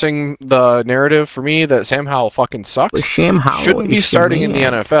reinforcing the narrative for me that Sam Howell fucking sucks. Well, Sam Howell shouldn't be starting in the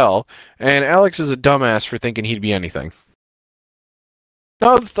NFL. And Alex is a dumbass for thinking he'd be anything.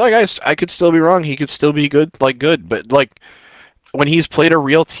 No, like I could still be wrong. He could still be good, but like when he's played a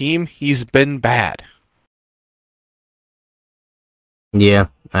real team, he's been bad. Yeah,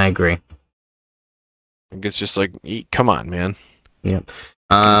 I agree. It's just like, come on, man. Yep.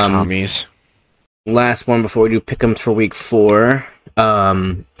 Commies. Last one before we do pick'ems for week 4.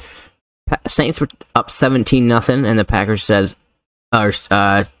 Saints were up 17-0, and the Packers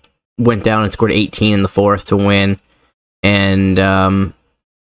went down and scored 18 in the 4th to win. And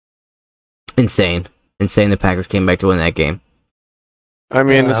insane. The Packers came back to win that game. I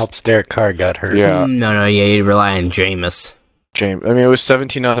mean, it helps Derek Carr got hurt. Yeah. No, you rely on Jameis. I mean, it was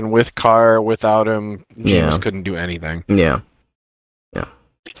 17-0 with Carr. Without him, Jameis couldn't do anything. Yeah.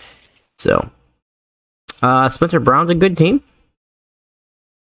 So, Spencer, Brown's a good team.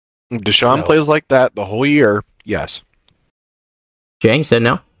 Deshaun plays like that the whole year. Yes. Jay said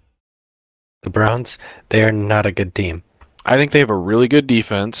no. The Browns, they are not a good team. I think they have a really good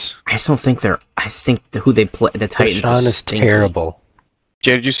defense. I just don't think they're. I just think who they play, the Titans. Deshaun is terrible.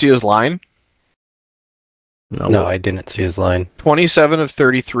 Jay, did you see his line? No, I didn't see his line. 27 of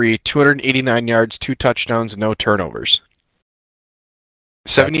 33, 289 yards, 2 touchdowns, no turnovers.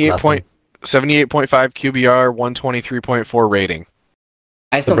 78.5 QBR, 123.4 rating.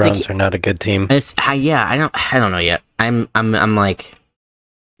 The Browns are not a good team. I don't know yet. I'm like,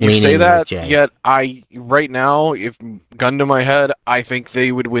 You say Leaning with that, Jay. yet right now, if gun to my head, I think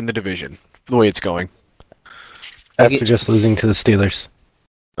they would win the division the way it's going. After just losing to the Steelers.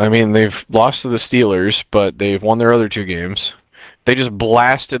 I mean, they've lost to the Steelers, but they've won their other 2 games. They just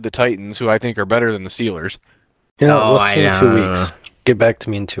blasted the Titans, who I think are better than the Steelers. You know, we'll see in 2 weeks. Get back to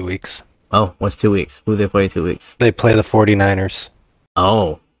me in 2 weeks. Oh, what's 2 weeks? Who do they play in 2 weeks? They play the 49ers.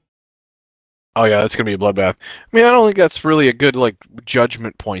 Oh. Oh yeah, that's gonna be a bloodbath. I mean, I don't think that's really a good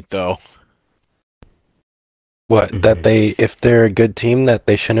judgment point, though. What? That if they're a good team, that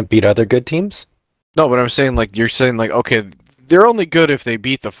they shouldn't beat other good teams? No, but I'm saying you're saying okay, they're only good if they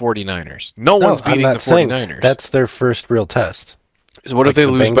beat the 49ers. No one's beating the 49ers. That's their first real test. So what if they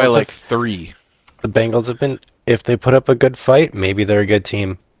lose by 3? The Bengals have been. If they put up a good fight, maybe they're a good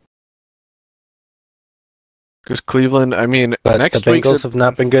team. Because Cleveland, I mean, but next the week Bengals have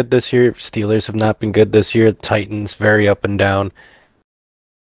not been good this year. Steelers have not been good this year. Titans very up and down.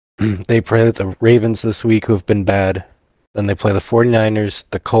 They play the Ravens this week, who have been bad. Then they play the 49ers,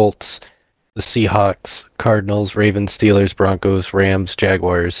 the Colts, the Seahawks, Cardinals, Ravens, Steelers, Broncos, Rams,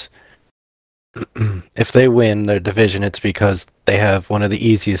 Jaguars. If they win their division, it's because they have one of the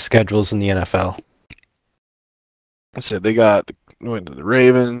easiest schedules in the NFL. I said they got the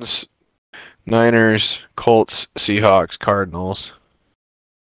Ravens, Niners, Colts, Seahawks, Cardinals.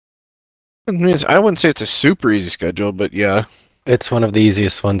 I wouldn't say it's a super easy schedule, but yeah. It's one of the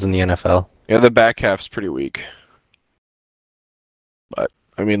easiest ones in the NFL. Yeah, the back half's pretty weak. But,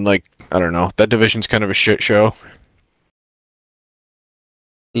 I mean, I don't know. That division's kind of a shit show.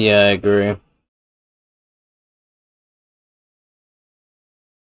 Yeah, I agree.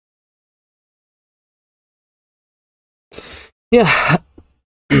 Yeah.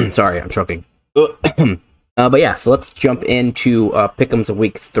 Sorry, I'm choking. But yeah, so let's jump into Pick'ems of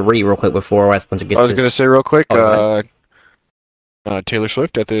Week 3 real quick before Spencer gets I was going to say real quick, Oh, Taylor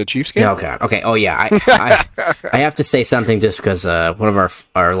Swift at the Chiefs game. Oh god. Okay. Oh yeah. I have to say something just because one of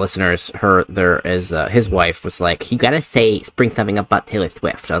our listeners, his wife was like, "You gotta bring something up about Taylor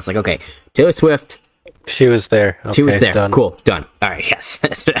Swift." I was like, "Okay, Taylor Swift." She was there. Okay, she was there. Done. Cool. Done. All right. Yes,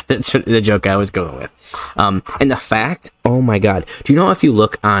 that's the joke I was going with. And the fact. Oh my god. Do you know if you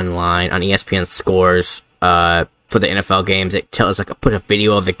look online on ESPN scores for the NFL games, it tells put a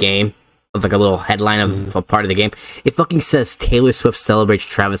video of the game. Of a little headline of a part of the game, it fucking says Taylor Swift celebrates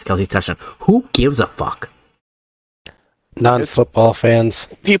Travis Kelce's touchdown. Who gives a fuck? Non-football fans.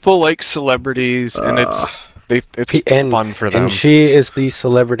 People like celebrities, and it's fun for them. And she is the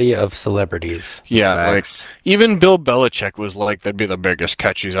celebrity of celebrities. Yeah, Facts. Even Bill Belichick was that'd be the biggest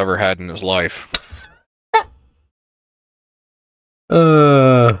catch he's ever had in his life.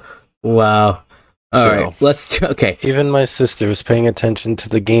 Wow. All right, okay. Even my sister was paying attention to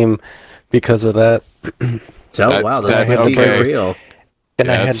the game because of that. So wow, the Swifties are real.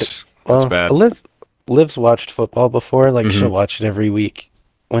 And I had that's bad. Liv's watched football before. She'll watch it every week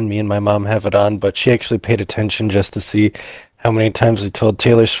when me and my mom have it on. But she actually paid attention just to see how many times we told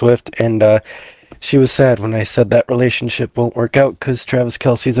Taylor Swift, and she was sad when I said that relationship won't work out because Travis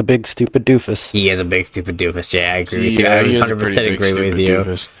Kelce's a big stupid doofus. He is a big stupid doofus, Jay. I agree with you. I 100% agree with you.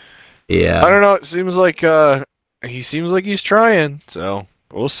 Doofus. Yeah. I don't know. It seems like he seems like he's trying. So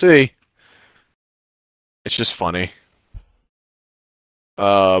we'll see. It's just funny.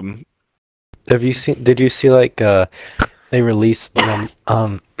 Did you see they released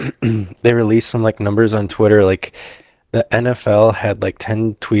they released some numbers on Twitter, the NFL had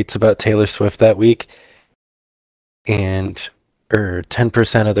 10 tweets about Taylor Swift that week, or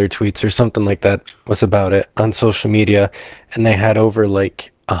 10% of their tweets or something like that was about it on social media, and they had over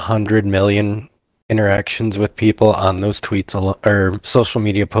 100 million interactions with people on those tweets or social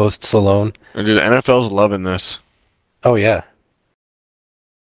media posts alone. And dude, the NFL's loving this. Oh yeah.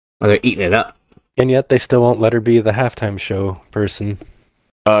 Oh, they're eating it up. And yet they still won't let her be the halftime show person.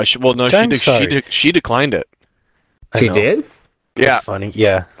 She declined it. She did? Yeah. That's funny.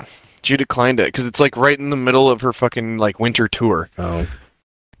 Yeah. She declined it because it's right in the middle of her fucking winter tour. Oh.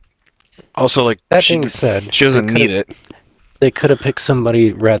 Also, that being said, she doesn't need it. They could have picked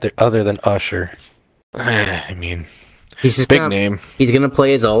somebody rather other than Usher. I mean, he's just big name. He's gonna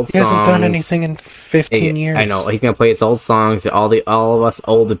play his old songs. He hasn't done anything in 15 years. I know. He's gonna play his old songs. All of us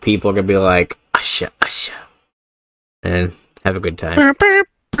older people are gonna be like, Usher, Usher, and have a good time.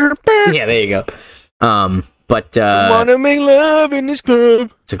 Yeah, there you go. But wanna make love in this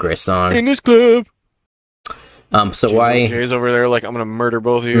club. It's a great song. In this club. So why Jay's over there I'm gonna murder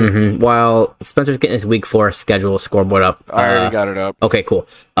both of you. Mm-hmm. While Spencer's getting his week 4 schedule scoreboard up. I already got it up. Okay, cool.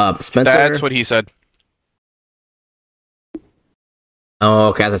 Spencer. That's what he said. Oh,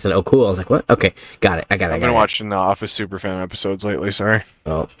 okay. I said, oh, cool. I was like, what? Okay, got it. I've been watching the Office Superfan episodes lately. Sorry.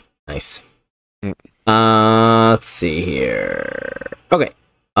 Oh, nice. Mm. Let's see here. Okay.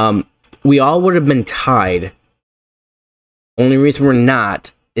 We all would have been tied. Only reason we're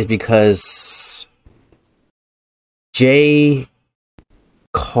not is because Jay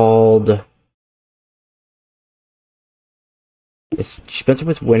called. Spencer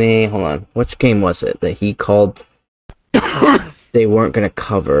was winning. Hold on. Which game was it that he called? They weren't going to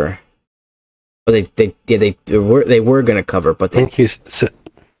cover. Or they were going to cover, but they. I think you said.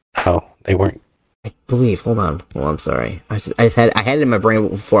 Oh, they weren't. I believe. Hold on. Well, I'm sorry. I had it in my brain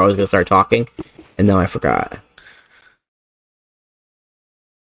before I was going to start talking, and now I forgot.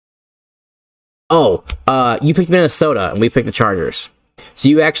 Oh, you picked Minnesota, and we picked the Chargers. So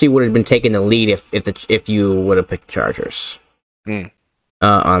you actually would have been taking the lead if you would have picked the Chargers.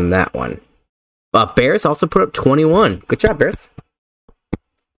 On that one. Bears also put up 21. Good job, Bears.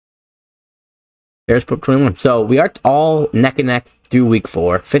 Bears put up 21. So we are all neck and neck through week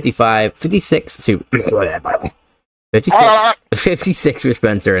 4. 56 for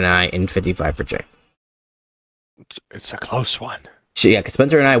Spencer and I, and 55 for Jay. It's a close one. Yeah, because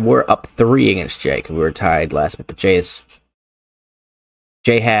Spencer and I were up 3 against Jay, because we were tied last week, but Jay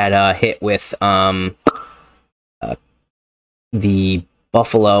had a hit with the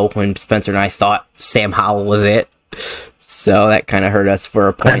Buffalo when Spencer and I thought Sam Howell was it. So that kind of hurt us for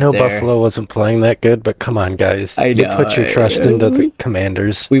a point. I know there. Buffalo wasn't playing that good, but come on, guys. I know, you put your trust into the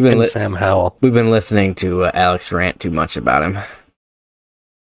Commanders and Sam Howell. We've been listening to Alex rant too much about him.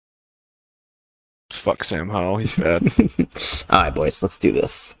 Fuck Sam Howell, he's bad. All right, boys, let's do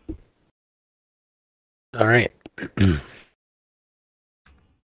this. All right.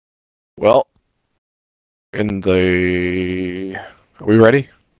 Well, are we ready?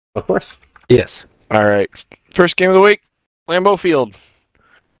 Of course. Yes. All right. First game of the week, Lambeau Field.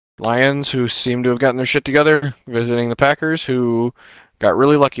 Lions, who seem to have gotten their shit together, visiting the Packers, who got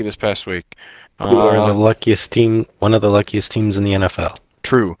really lucky this past week. Who are the luckiest team? One of the luckiest teams in the NFL.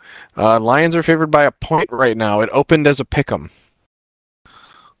 True. Lions are favored by a point right now. It opened as a pick'em.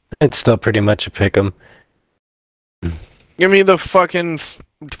 It's still pretty much a pick'em. Give me the fucking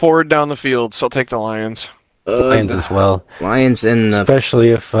forward down the field, so I'll take the Lions. Lions as well. Lions in the... Especially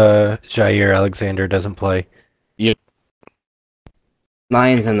if Jair Alexander doesn't play. Yep.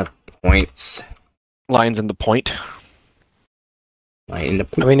 Lions in the points. Lions in the point. I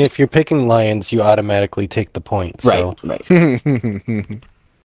mean, if you're picking Lions, you automatically take the point. So. Right.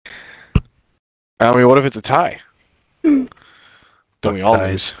 I mean, what if it's a tie? Don't we all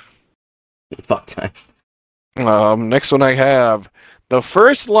lose? Fuck ties. Next one I have the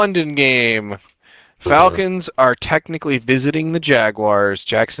first London game. Falcons are technically visiting the Jaguars.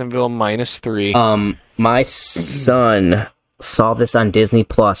 Jacksonville -3. My son saw this on Disney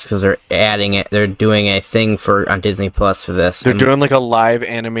Plus because they're adding it. They're doing a thing on Disney Plus for this. They're doing like a live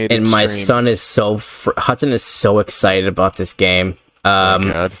animated. And my stream. son is Hudson is so excited about this game.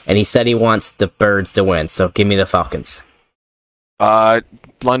 And he said he wants the Birds to win. So give me the Falcons.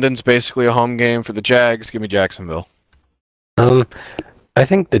 London's basically a home game for the Jags. Give me Jacksonville. I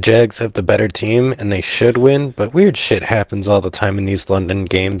think the Jags have the better team, and they should win, but weird shit happens all the time in these London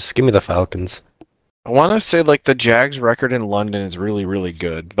games. Give me the Falcons. I want to say, like, the Jags' record in London is really, really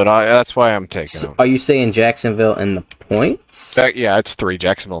good, but that's why I'm taking them. Are you saying Jacksonville in the points? Yeah, it's 3.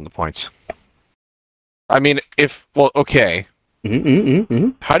 Jacksonville in the points. I mean, okay.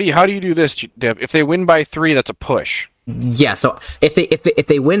 How do you do this, Deb? If they win by 3, that's a push. Yeah, so if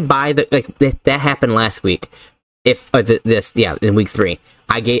they win by that happened last week. If in week 3,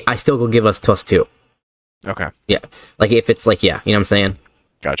 I still go give us +2. Okay. Yeah, like if it's like you know what I'm saying.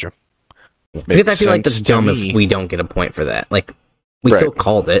 Gotcha. Because I feel like that's dumb if we don't get a point for that. Like we still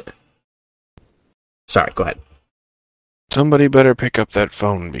called it. Sorry, go ahead. Somebody better pick up that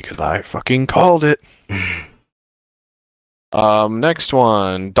phone because I fucking called it. Next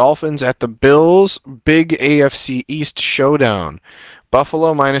one, Dolphins at the Bills. Big AFC East showdown.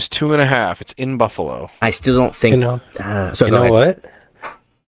 Buffalo -2.5. It's in Buffalo. I still don't think. You know what?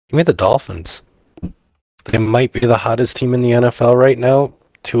 Give me the Dolphins. They might be the hottest team in the NFL right now.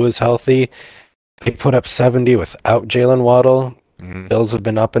 Tua's healthy. They put up 70 without Jalen Waddle. Bills have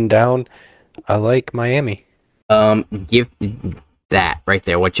been up and down. I like Miami. Give that right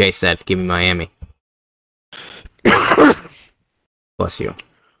there. What Jay said. Give me Miami. Bless you.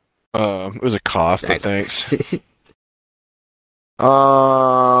 It was a cough, but thanks.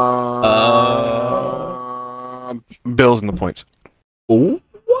 Bills in the points. Ooh,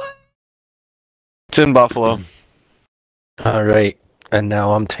 what? It's in Buffalo. All right. and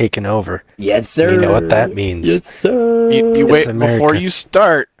now I'm taking over. Yes, sir. You know what that means. Yes, sir. You wait, America. before you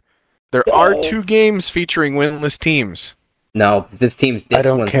start, there are 2 games featuring winless teams. No, this team's... I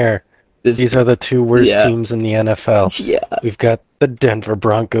don't care. These are the 2 worst teams in the NFL. Yeah. We've got the Denver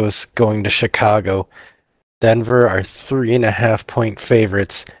Broncos going to Chicago. Denver are 3.5-point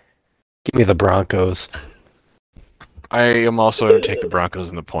favorites. Give me the Broncos. I am also going to take the Broncos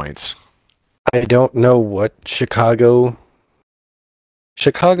in the points. I don't know what Chicago's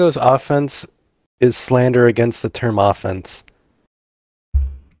offense is slander against the term offense.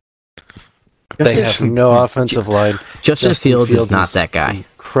 They have no offensive line. Justin Fields is not that guy.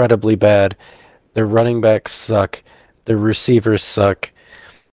 Incredibly bad. Their running backs suck. Their receivers suck.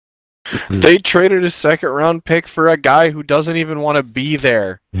 They traded a 2nd-round pick for a guy who doesn't even want to be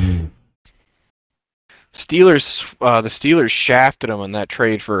there. The Steelers shafted him on that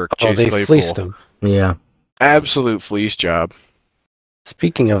trade for Chase Claypool. They fleeced him. Yeah. Absolute fleece job.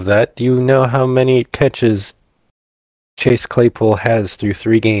 Speaking of that, do you know how many catches Chase Claypool has through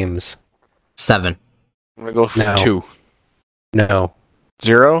 3 games? 7. I'm going to go for 2. No.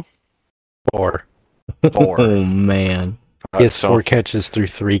 0? 4. 4. Oh, man. He has 4 catches through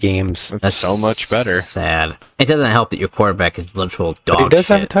 3 games. That's so much better. Sad. It doesn't help that your quarterback is literal dog But he does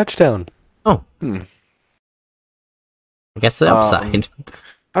shit. have a touchdown. Oh. I guess the upside.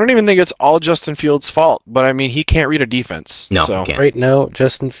 I don't even think it's all Justin Fields' fault, but I mean, he can't read a defense. No, so. he can't. Right now,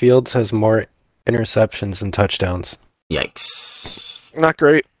 Justin Fields has more interceptions than touchdowns. Yikes. Not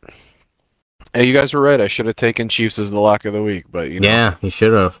great. Hey, you guys were right. I should have taken Chiefs as the lock of the week, but you know. Yeah, you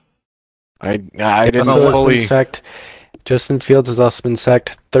should have. I didn't Also fully. sacked. Justin Fields has also been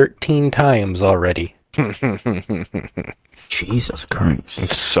sacked 13 times already. Jesus Christ.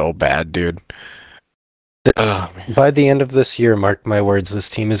 It's so bad, dude. By the end of this year, mark my words,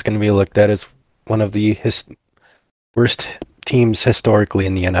 this team is going to be looked at as one of the worst teams historically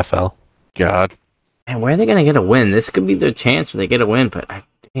in the NFL. God. And where are they going to get a win? This could be their chance if they get a win, but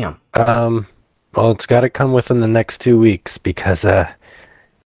damn. Well, it's got to come within the next 2 weeks because,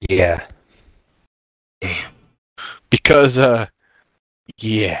 yeah. Damn. Because,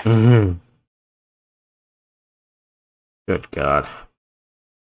 yeah. Mm-hmm. Good God.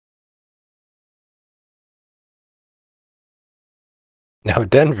 Now,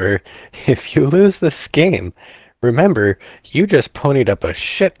 Denver, if you lose this game, remember, you just ponied up a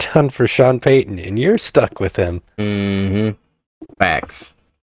shit ton for Sean Payton, and you're stuck with him. Mm-hmm. Facts.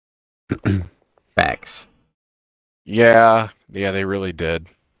 Facts. Yeah, they really did.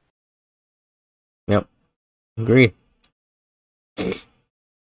 Yep. Agreed.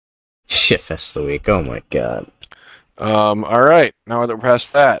 Shitfest of the week. Oh my God. All right. Now that we're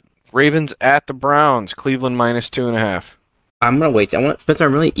past that, Ravens at the Browns. Cleveland -2.5. I'm gonna wait. Spencer,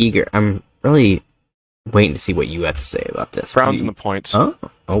 I'm really eager. I'm really waiting to see what you have to say about this. Browns in the points. Oh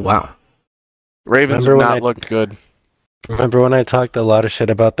wow. Ravens have not looked good. Remember when I talked a lot of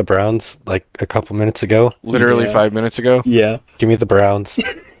shit about the Browns like a couple minutes ago? Literally 5 minutes ago. Yeah. Give me the Browns.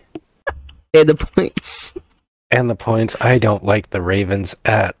 And the points. And the points. I don't like the Ravens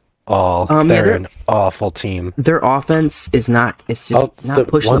at all. They're an awful team. Their offense is not. It's just not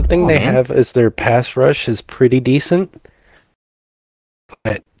pushing one the thing ball, they man. have is their pass rush is pretty decent.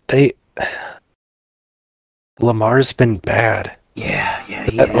 But Lamar's been bad. Yeah,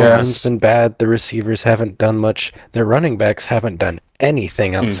 That line's been bad. The receivers haven't done much. Their running backs haven't done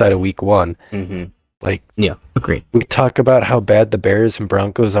anything outside of week 1. Mm-hmm. Yeah, agreed. We talk about how bad the Bears and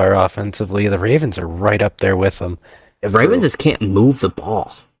Broncos are offensively. The Ravens are right up there with them. The Ravens just can't move the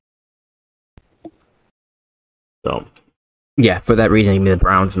ball. So, yeah, for that reason, give me the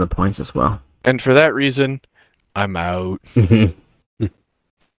Browns and the points as well. And for that reason, I'm out.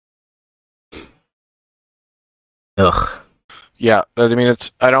 Ugh. Yeah, I mean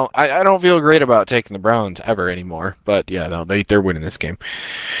I don't feel great about taking the Browns ever anymore. But yeah, no, they're winning this game.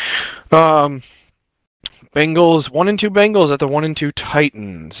 Bengals 1-2 Bengals at the 1-2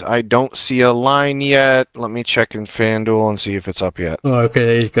 Titans. I don't see a line yet. Let me check in FanDuel and see if it's up yet. Oh,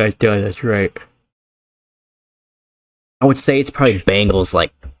 okay, these guys do. That's right. I would say it's probably Bengals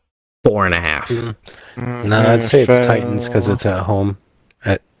like 4.5. No, I'd say it's Titans because it's at home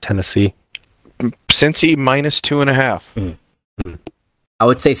at Tennessee. Cincy -2.5. I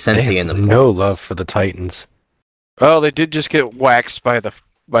would say Cincy in the points. No love for the Titans. Oh, they did just get waxed by the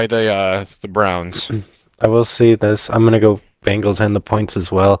Browns. I will say this. I'm going to go Bengals and the points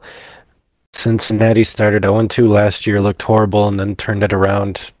as well. Cincinnati started 0-2 last year, looked horrible, and then turned it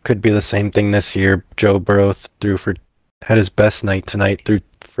around. Could be the same thing this year. Joe Burrow had his best night tonight, threw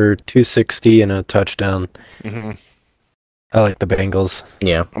for 260 and a touchdown. Mm-hmm. I like the Bengals.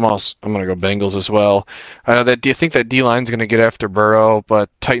 Yeah. I'm gonna go Bengals as well. I know that. Do you think that D line's gonna get after Burrow? But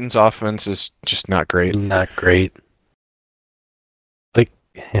Titans' offense is just not great. Not great. Like,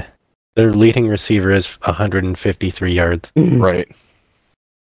 their leading receiver is 153 yards. Right.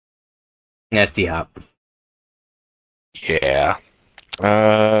 That's D-Hop. Yeah.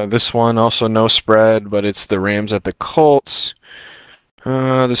 This one also no spread, but it's the Rams at the Colts.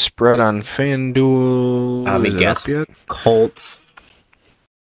 The spread on FanDuel. Let me guess. Colts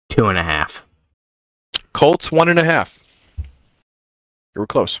 2.5. Colts 1.5. You were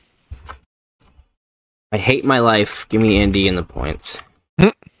close. I hate my life. Give me Indy and the points. Hmm.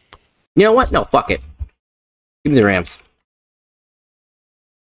 You know what? No, fuck it. Give me the Rams.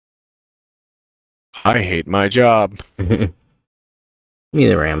 I hate my job. Give me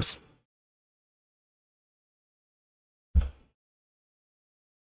the Rams.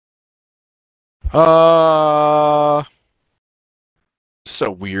 It's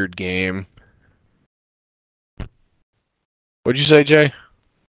a weird game. What'd you say, Jay?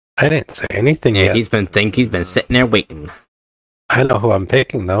 I didn't say anything Yeah, yet. he's been sitting there waiting. I know who I'm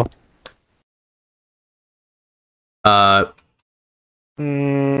picking, though.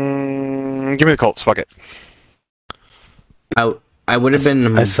 Give me the Colts. Fuck it. I would have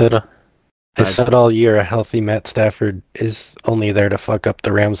been. I said all year a healthy Matt Stafford is only there to fuck up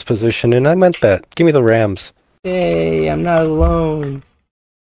the Rams position, and I meant that. Give me the Rams. Hey, I'm not alone.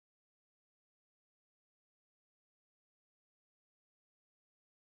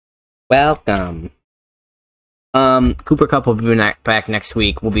 Welcome. Cooper Kupp will be back next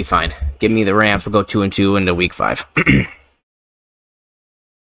week. We'll be fine. Give me the Rams. We'll go 2-2 into week 5.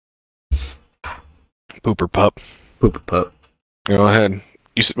 Pooper pup. Pooper pup. Go ahead.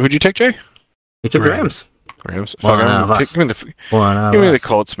 Who'd you take, Jay? You took the Rams. Rams. One Fuck, of us. give me the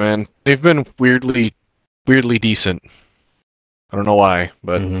Colts, man. They've been weirdly decent. I don't know why,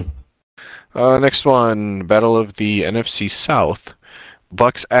 but next one, Battle of the NFC South.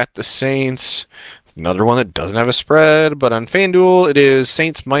 Bucks at the Saints. Another one that doesn't have a spread, but on FanDuel it is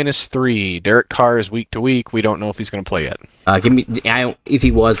Saints -3. Derek Carr is week to week. We don't know if he's going to play yet. If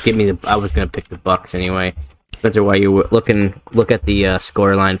he was, give me the. I was going to pick the Bucks anyway. Spencer, while you look at the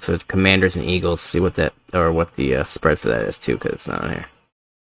score line for the Commanders and Eagles. See what the spread for that is too, because it's not on here.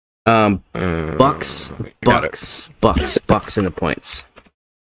 Bucks in the points.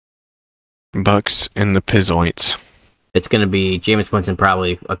 Bucks in the Pizzoints. It's going to be Jameis Winston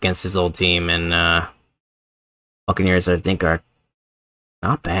probably against his old team, and Buccaneers I think are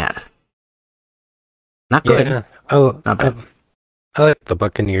not bad. Not good. Yeah, Not bad. I like the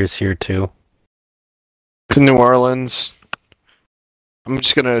Buccaneers here too. To New Orleans. I'm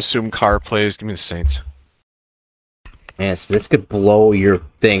just going to assume Carr plays. Give me the Saints. Yes, this could blow your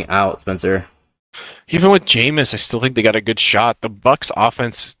thing out, Spencer. Even with Jameis, I still think they got a good shot. The Bucks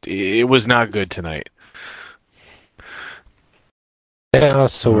offense, it was not good tonight. Yeah,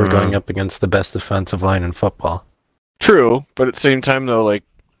 so we're going up against the best defensive line in football. True, but at the same time, though, like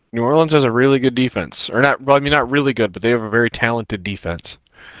New Orleans has a really good defense, or not. Well, I mean, not really good, but they have a very talented defense.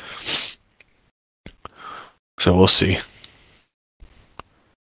 So we'll see.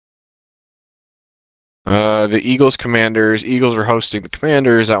 The Eagles Commanders. Eagles are hosting the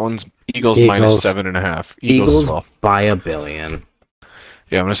Commanders. That one's Eagles. -7.5. Eagles as well. by a billion.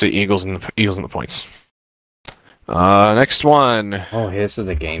 Yeah, I'm gonna say Eagles and the points. Next one. Oh, this is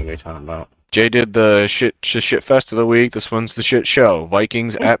the game you're talking about. Jay did the shit fest of the week. This one's the shit show.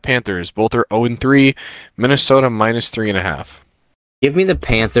 Vikings at Panthers. Both are 0-3. Minnesota -3.5. Give me the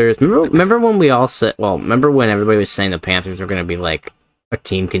Panthers. Remember when we all said? Well, remember when everybody was saying the Panthers were going to be like a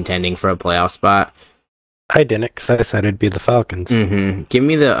team contending for a playoff spot? I didn't, because I said it'd be the Falcons. Give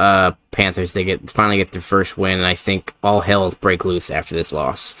me the Panthers. They finally get their first win, and I think all hell break loose after this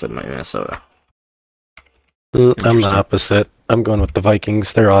loss for Minnesota. I'm the opposite. I'm going with the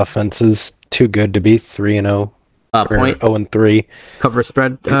Vikings. Their offense is too good to be 3-0. Point 0-3. Cover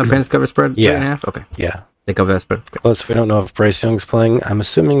spread. Panthers cover spread. Yeah. 3.5. Okay. Yeah. They cover that spread. Okay. Plus, we don't know if Bryce Young's playing. I'm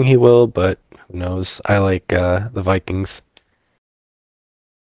assuming he will, but who knows? I like the Vikings.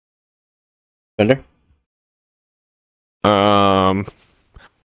 Thunder.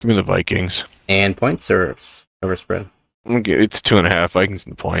 Give me the Vikings. And points or cover spread. Okay, it's 2.5. Vikings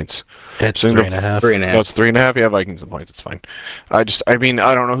and the points. It's So 3.5. 3.5. No, it's 3.5. Yeah, Vikings and points. It's fine. I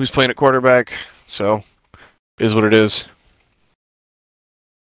don't know who's playing at quarterback, so is what it is.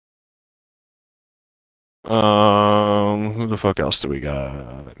 Who the fuck else do we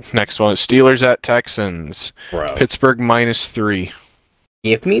got? Next one, Steelers at Texans. Bro. Pittsburgh -3.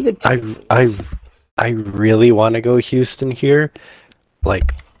 Give me the Texans. I really want to go Houston here.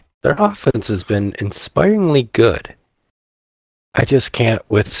 Like, their offense has been inspiringly good. I just can't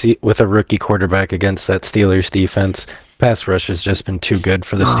with a rookie quarterback against that Steelers defense. Pass rush has just been too good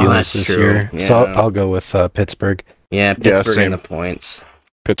for the Steelers this year. Yeah. So I'll go with Pittsburgh. Yeah, Pittsburgh and the points.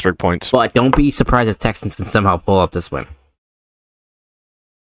 Pittsburgh points. But don't be surprised if Texans can somehow pull up this win.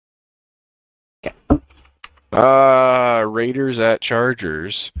 Okay. Raiders at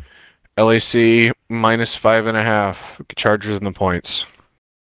Chargers. LAC minus 5.5. Chargers in the points.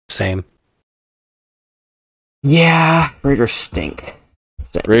 Same. Yeah, Raiders stink.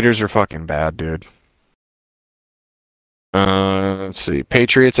 Raiders are fucking bad, dude. Let's see.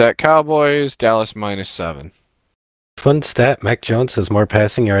 Patriots at Cowboys. Dallas minus 7. Fun stat: Mac Jones has more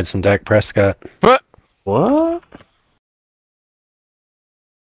passing yards than Dak Prescott. What?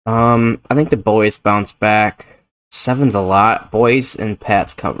 I think the boys bounce back. 7's a lot. Boys and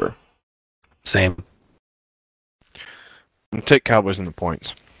Pats cover. Same. Take Cowboys in the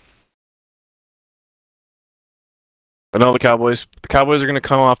points. I know the Cowboys are going to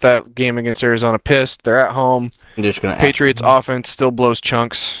come off that game against Arizona pissed. They're at home. Patriots offense still blows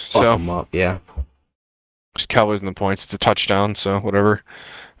chunks. So them up, yeah. Just Cowboys in the points. It's a touchdown, so whatever.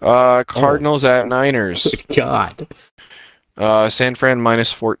 Cardinals at Niners. Good God. San Fran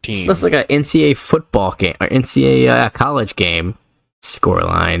minus 14. So that's like an NCAA football game or NCAA college game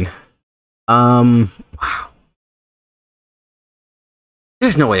scoreline. Wow.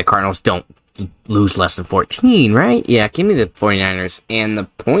 There's no way the Cardinals don't lose less than 14, right? Yeah, give me the 49ers and the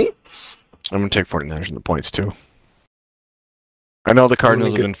points. I'm going to take 49ers and the points, too. I know the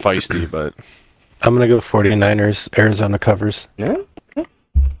Cardinals have been feisty, but... I'm going to go 49ers. Arizona covers. Yeah? Okay.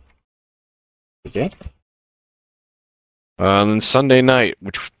 Okay. Then Sunday night,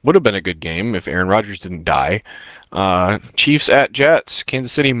 which would have been a good game if Aaron Rodgers didn't die. Chiefs at Jets.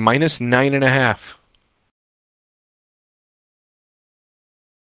 Kansas City minus 9.5.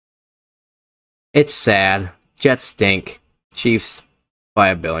 It's sad. Jets stink. Chiefs by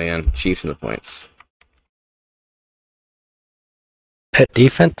a billion. Chiefs in the points.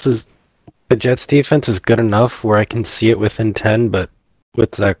 The Jets defense is good enough where I can see it within 10, but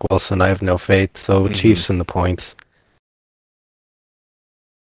with Zach Wilson, I have no faith. So Chiefs in the points.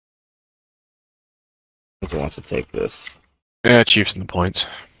 Who wants to take this? Yeah, Chiefs in the points.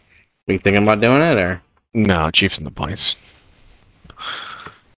 Are you thinking about doing it, or? No, Chiefs in the points.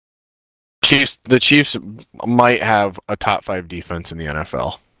 The Chiefs might have a top 5 defense in the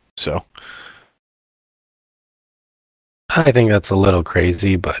NFL. So I think that's a little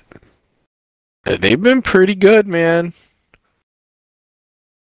crazy, but they've been pretty good, man.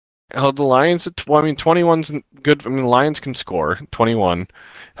 Held the Lions at 21's good. I mean, the Lions can score 21.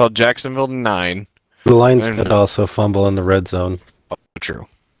 Held Jacksonville to 9. The Lions did also fumble in the red zone. True.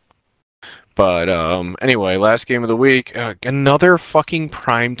 But anyway, last game of the week, another fucking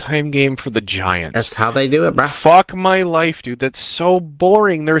primetime game for the Giants. That's how they do it, bro. Fuck my life, dude. That's so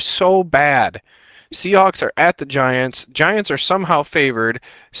boring. They're so bad. Seahawks are at the Giants. Giants are somehow favored.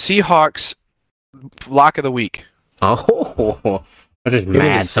 Seahawks lock of the week. Oh, I'm just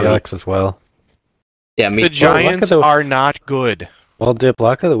mad. Seahawks as well. Yeah, the Giants are not good. Well, Dip,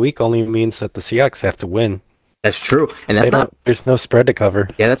 lock of the week only means that the Seahawks have to win. That's true, and that's not. There's no spread to cover.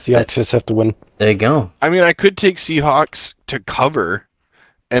 Yeah, that's Seahawks just have to win. There you go. I mean, I could take Seahawks to cover,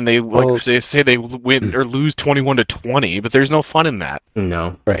 and they say they win or lose 21-20, but there's no fun in that.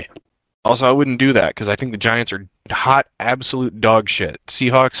 No, right. Also, I wouldn't do that because I think the Giants are hot, absolute dog shit.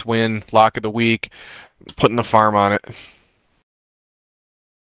 Seahawks win, lock of the week, putting the farm on it.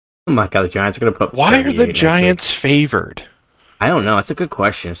 Oh my God, the Giants are going to put. Why are the Giants favored? I don't know. It's a good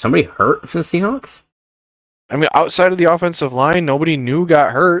question. Somebody hurt for the Seahawks? I mean, outside of the offensive line, nobody new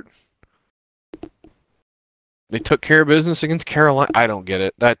got hurt. They took care of business against Carolina. I don't get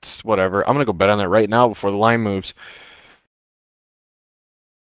it. That's whatever. I'm going to go bet on that right now before the line moves.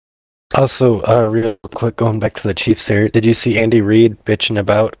 Also, real quick, going back to the Chiefs here, did you see Andy Reid bitching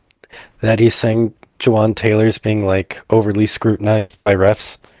about that he's saying Jawan Taylor's being, like, overly scrutinized by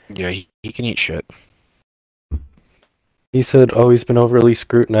refs? Yeah, he can eat shit. He said, he's been overly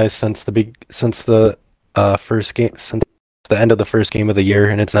scrutinized since the first game, since the end of the first game of the year,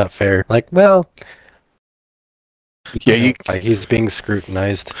 and it's not fair. Like, well, yeah, he's being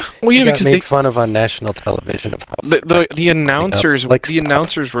scrutinized. Well, yeah, he got made fun of on national television of how the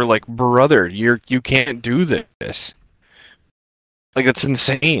announcers were like, brother, you can't do this. Like, it's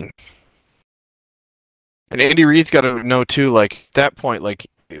insane. And Andy Reid's got to know too. Like, at that point, like,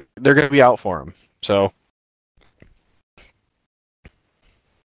 they're going to be out for him. So.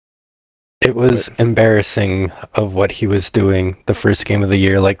 It was embarrassing of what he was doing the first game of the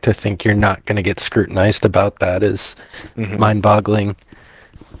year. Like, to think you're not going to get scrutinized about that is mind-boggling.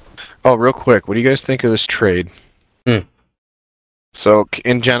 Oh, real quick, what do you guys think of this trade? So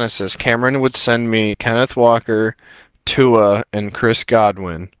in Genesis, Cameron would send me Kenneth Walker, Tua, and Chris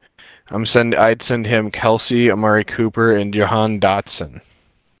Godwin. I'd send him Kelsey, Amari Cooper, and Jahan Dotson.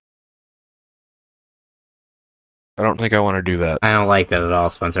 I don't think I want to do that. I don't like that at all,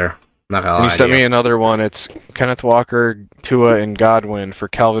 Spencer. Not gonna lie. And you sent me another one. It's Kenneth Walker, Tua, and Godwin for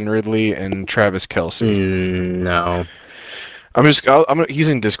Calvin Ridley and Travis Kelce. No. He's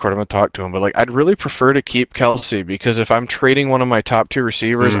in Discord. I'm gonna talk to him, but I'd really prefer to keep Kelce because if I'm trading one of my top 2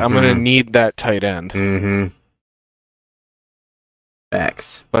 receivers, I'm gonna need that tight end. Mm-hmm.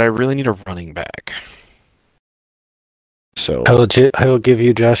 Facts. But I really need a running back. So I will give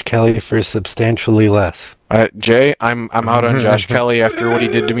you Josh Kelly for substantially less. Jay, I'm out on Josh Kelly after what he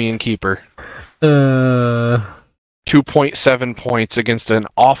did to me in keeper. 2.7 points against an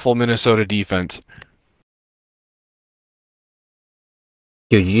awful Minnesota defense.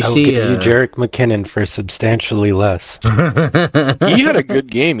 Dude, you I'll see? give you Jerick McKinnon for substantially less. He had a good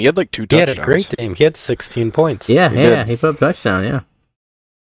game. He had 2 touchdowns. He had a great game. He had 16 points. Yeah, he put up a touchdown. Yeah.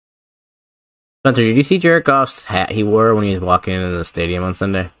 Spencer, did you see Jared Goff's hat he wore when he was walking into the stadium on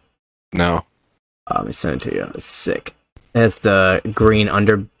Sunday? No. Let me send it to you. It's sick. It has the green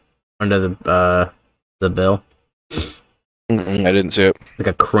under the bill. I didn't see it. Like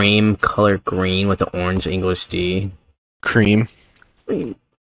a cream color green with the orange English D. Cream. He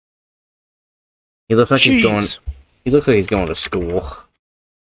looks like he's going. He looks like he's going to school.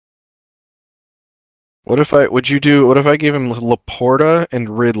 What if I gave him Laporta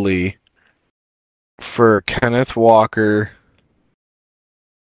and Ridley for Kenneth Walker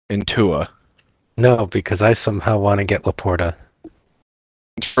and Tua? No, because I somehow want to get Laporta.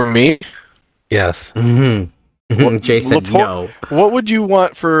 For me? Yes. Mm-hmm. Jay said no. What would you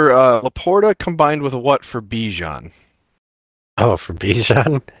want for Laporta combined with what for Bijan? Oh, for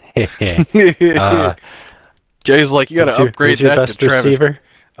Bijan? Jay's like, you got to upgrade your that best to Travis. Receiver?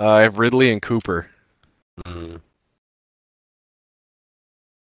 I have Ridley and Cooper. I'm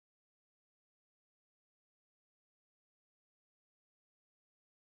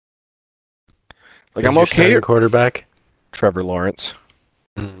okay. Quarterback? Trevor Lawrence.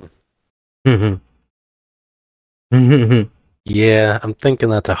 Mm-hmm. Yeah, I'm thinking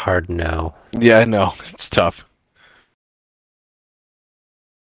that's a hard no. Yeah, I know. It's tough.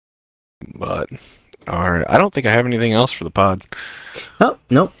 But, alright. I don't think I have anything else for the pod. Oh,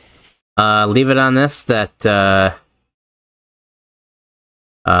 nope. Leave it on this that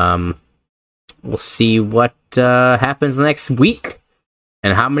we'll see what happens next week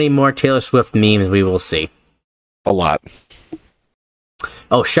and how many more Taylor Swift memes we will see. A lot.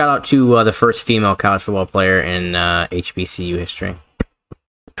 Oh, shout out to the first female college football player in HBCU history.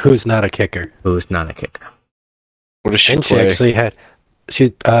 Who's not a kicker? Who's not a kicker? What does she and play? She actually had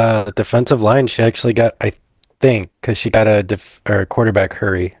defensive line. She actually got, I think, because she got a quarterback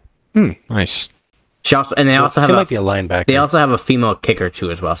hurry. Nice. She also might be a linebacker. They also have a female kicker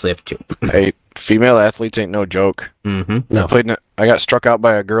too, as well. So they have 2. Hey, female athletes ain't no joke. Mm-hmm. No. I got struck out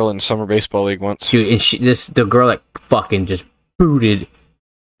by a girl in summer baseball league once. Dude, and the girl that fucking just booted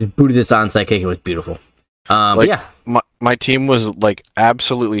this onside kick. It was beautiful. Yeah. My team was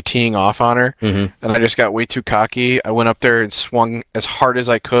absolutely teeing off on her, and I just got way too cocky. I went up there and swung as hard as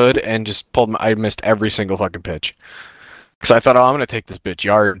I could, and just I missed every single fucking pitch. Because I thought, I'm gonna take this bitch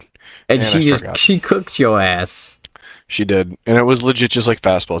yard. And she cooked your ass. She did, and it was legit just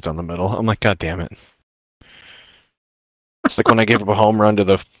fastballs down the middle. I'm like, God damn it! It's like when I gave up a home run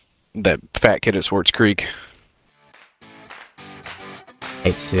to that fat kid at Swartz Creek.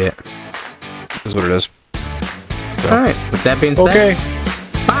 Hate to see it. That's what it is. So. All right. With that being said, okay.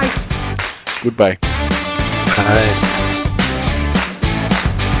 Bye. Goodbye. Bye.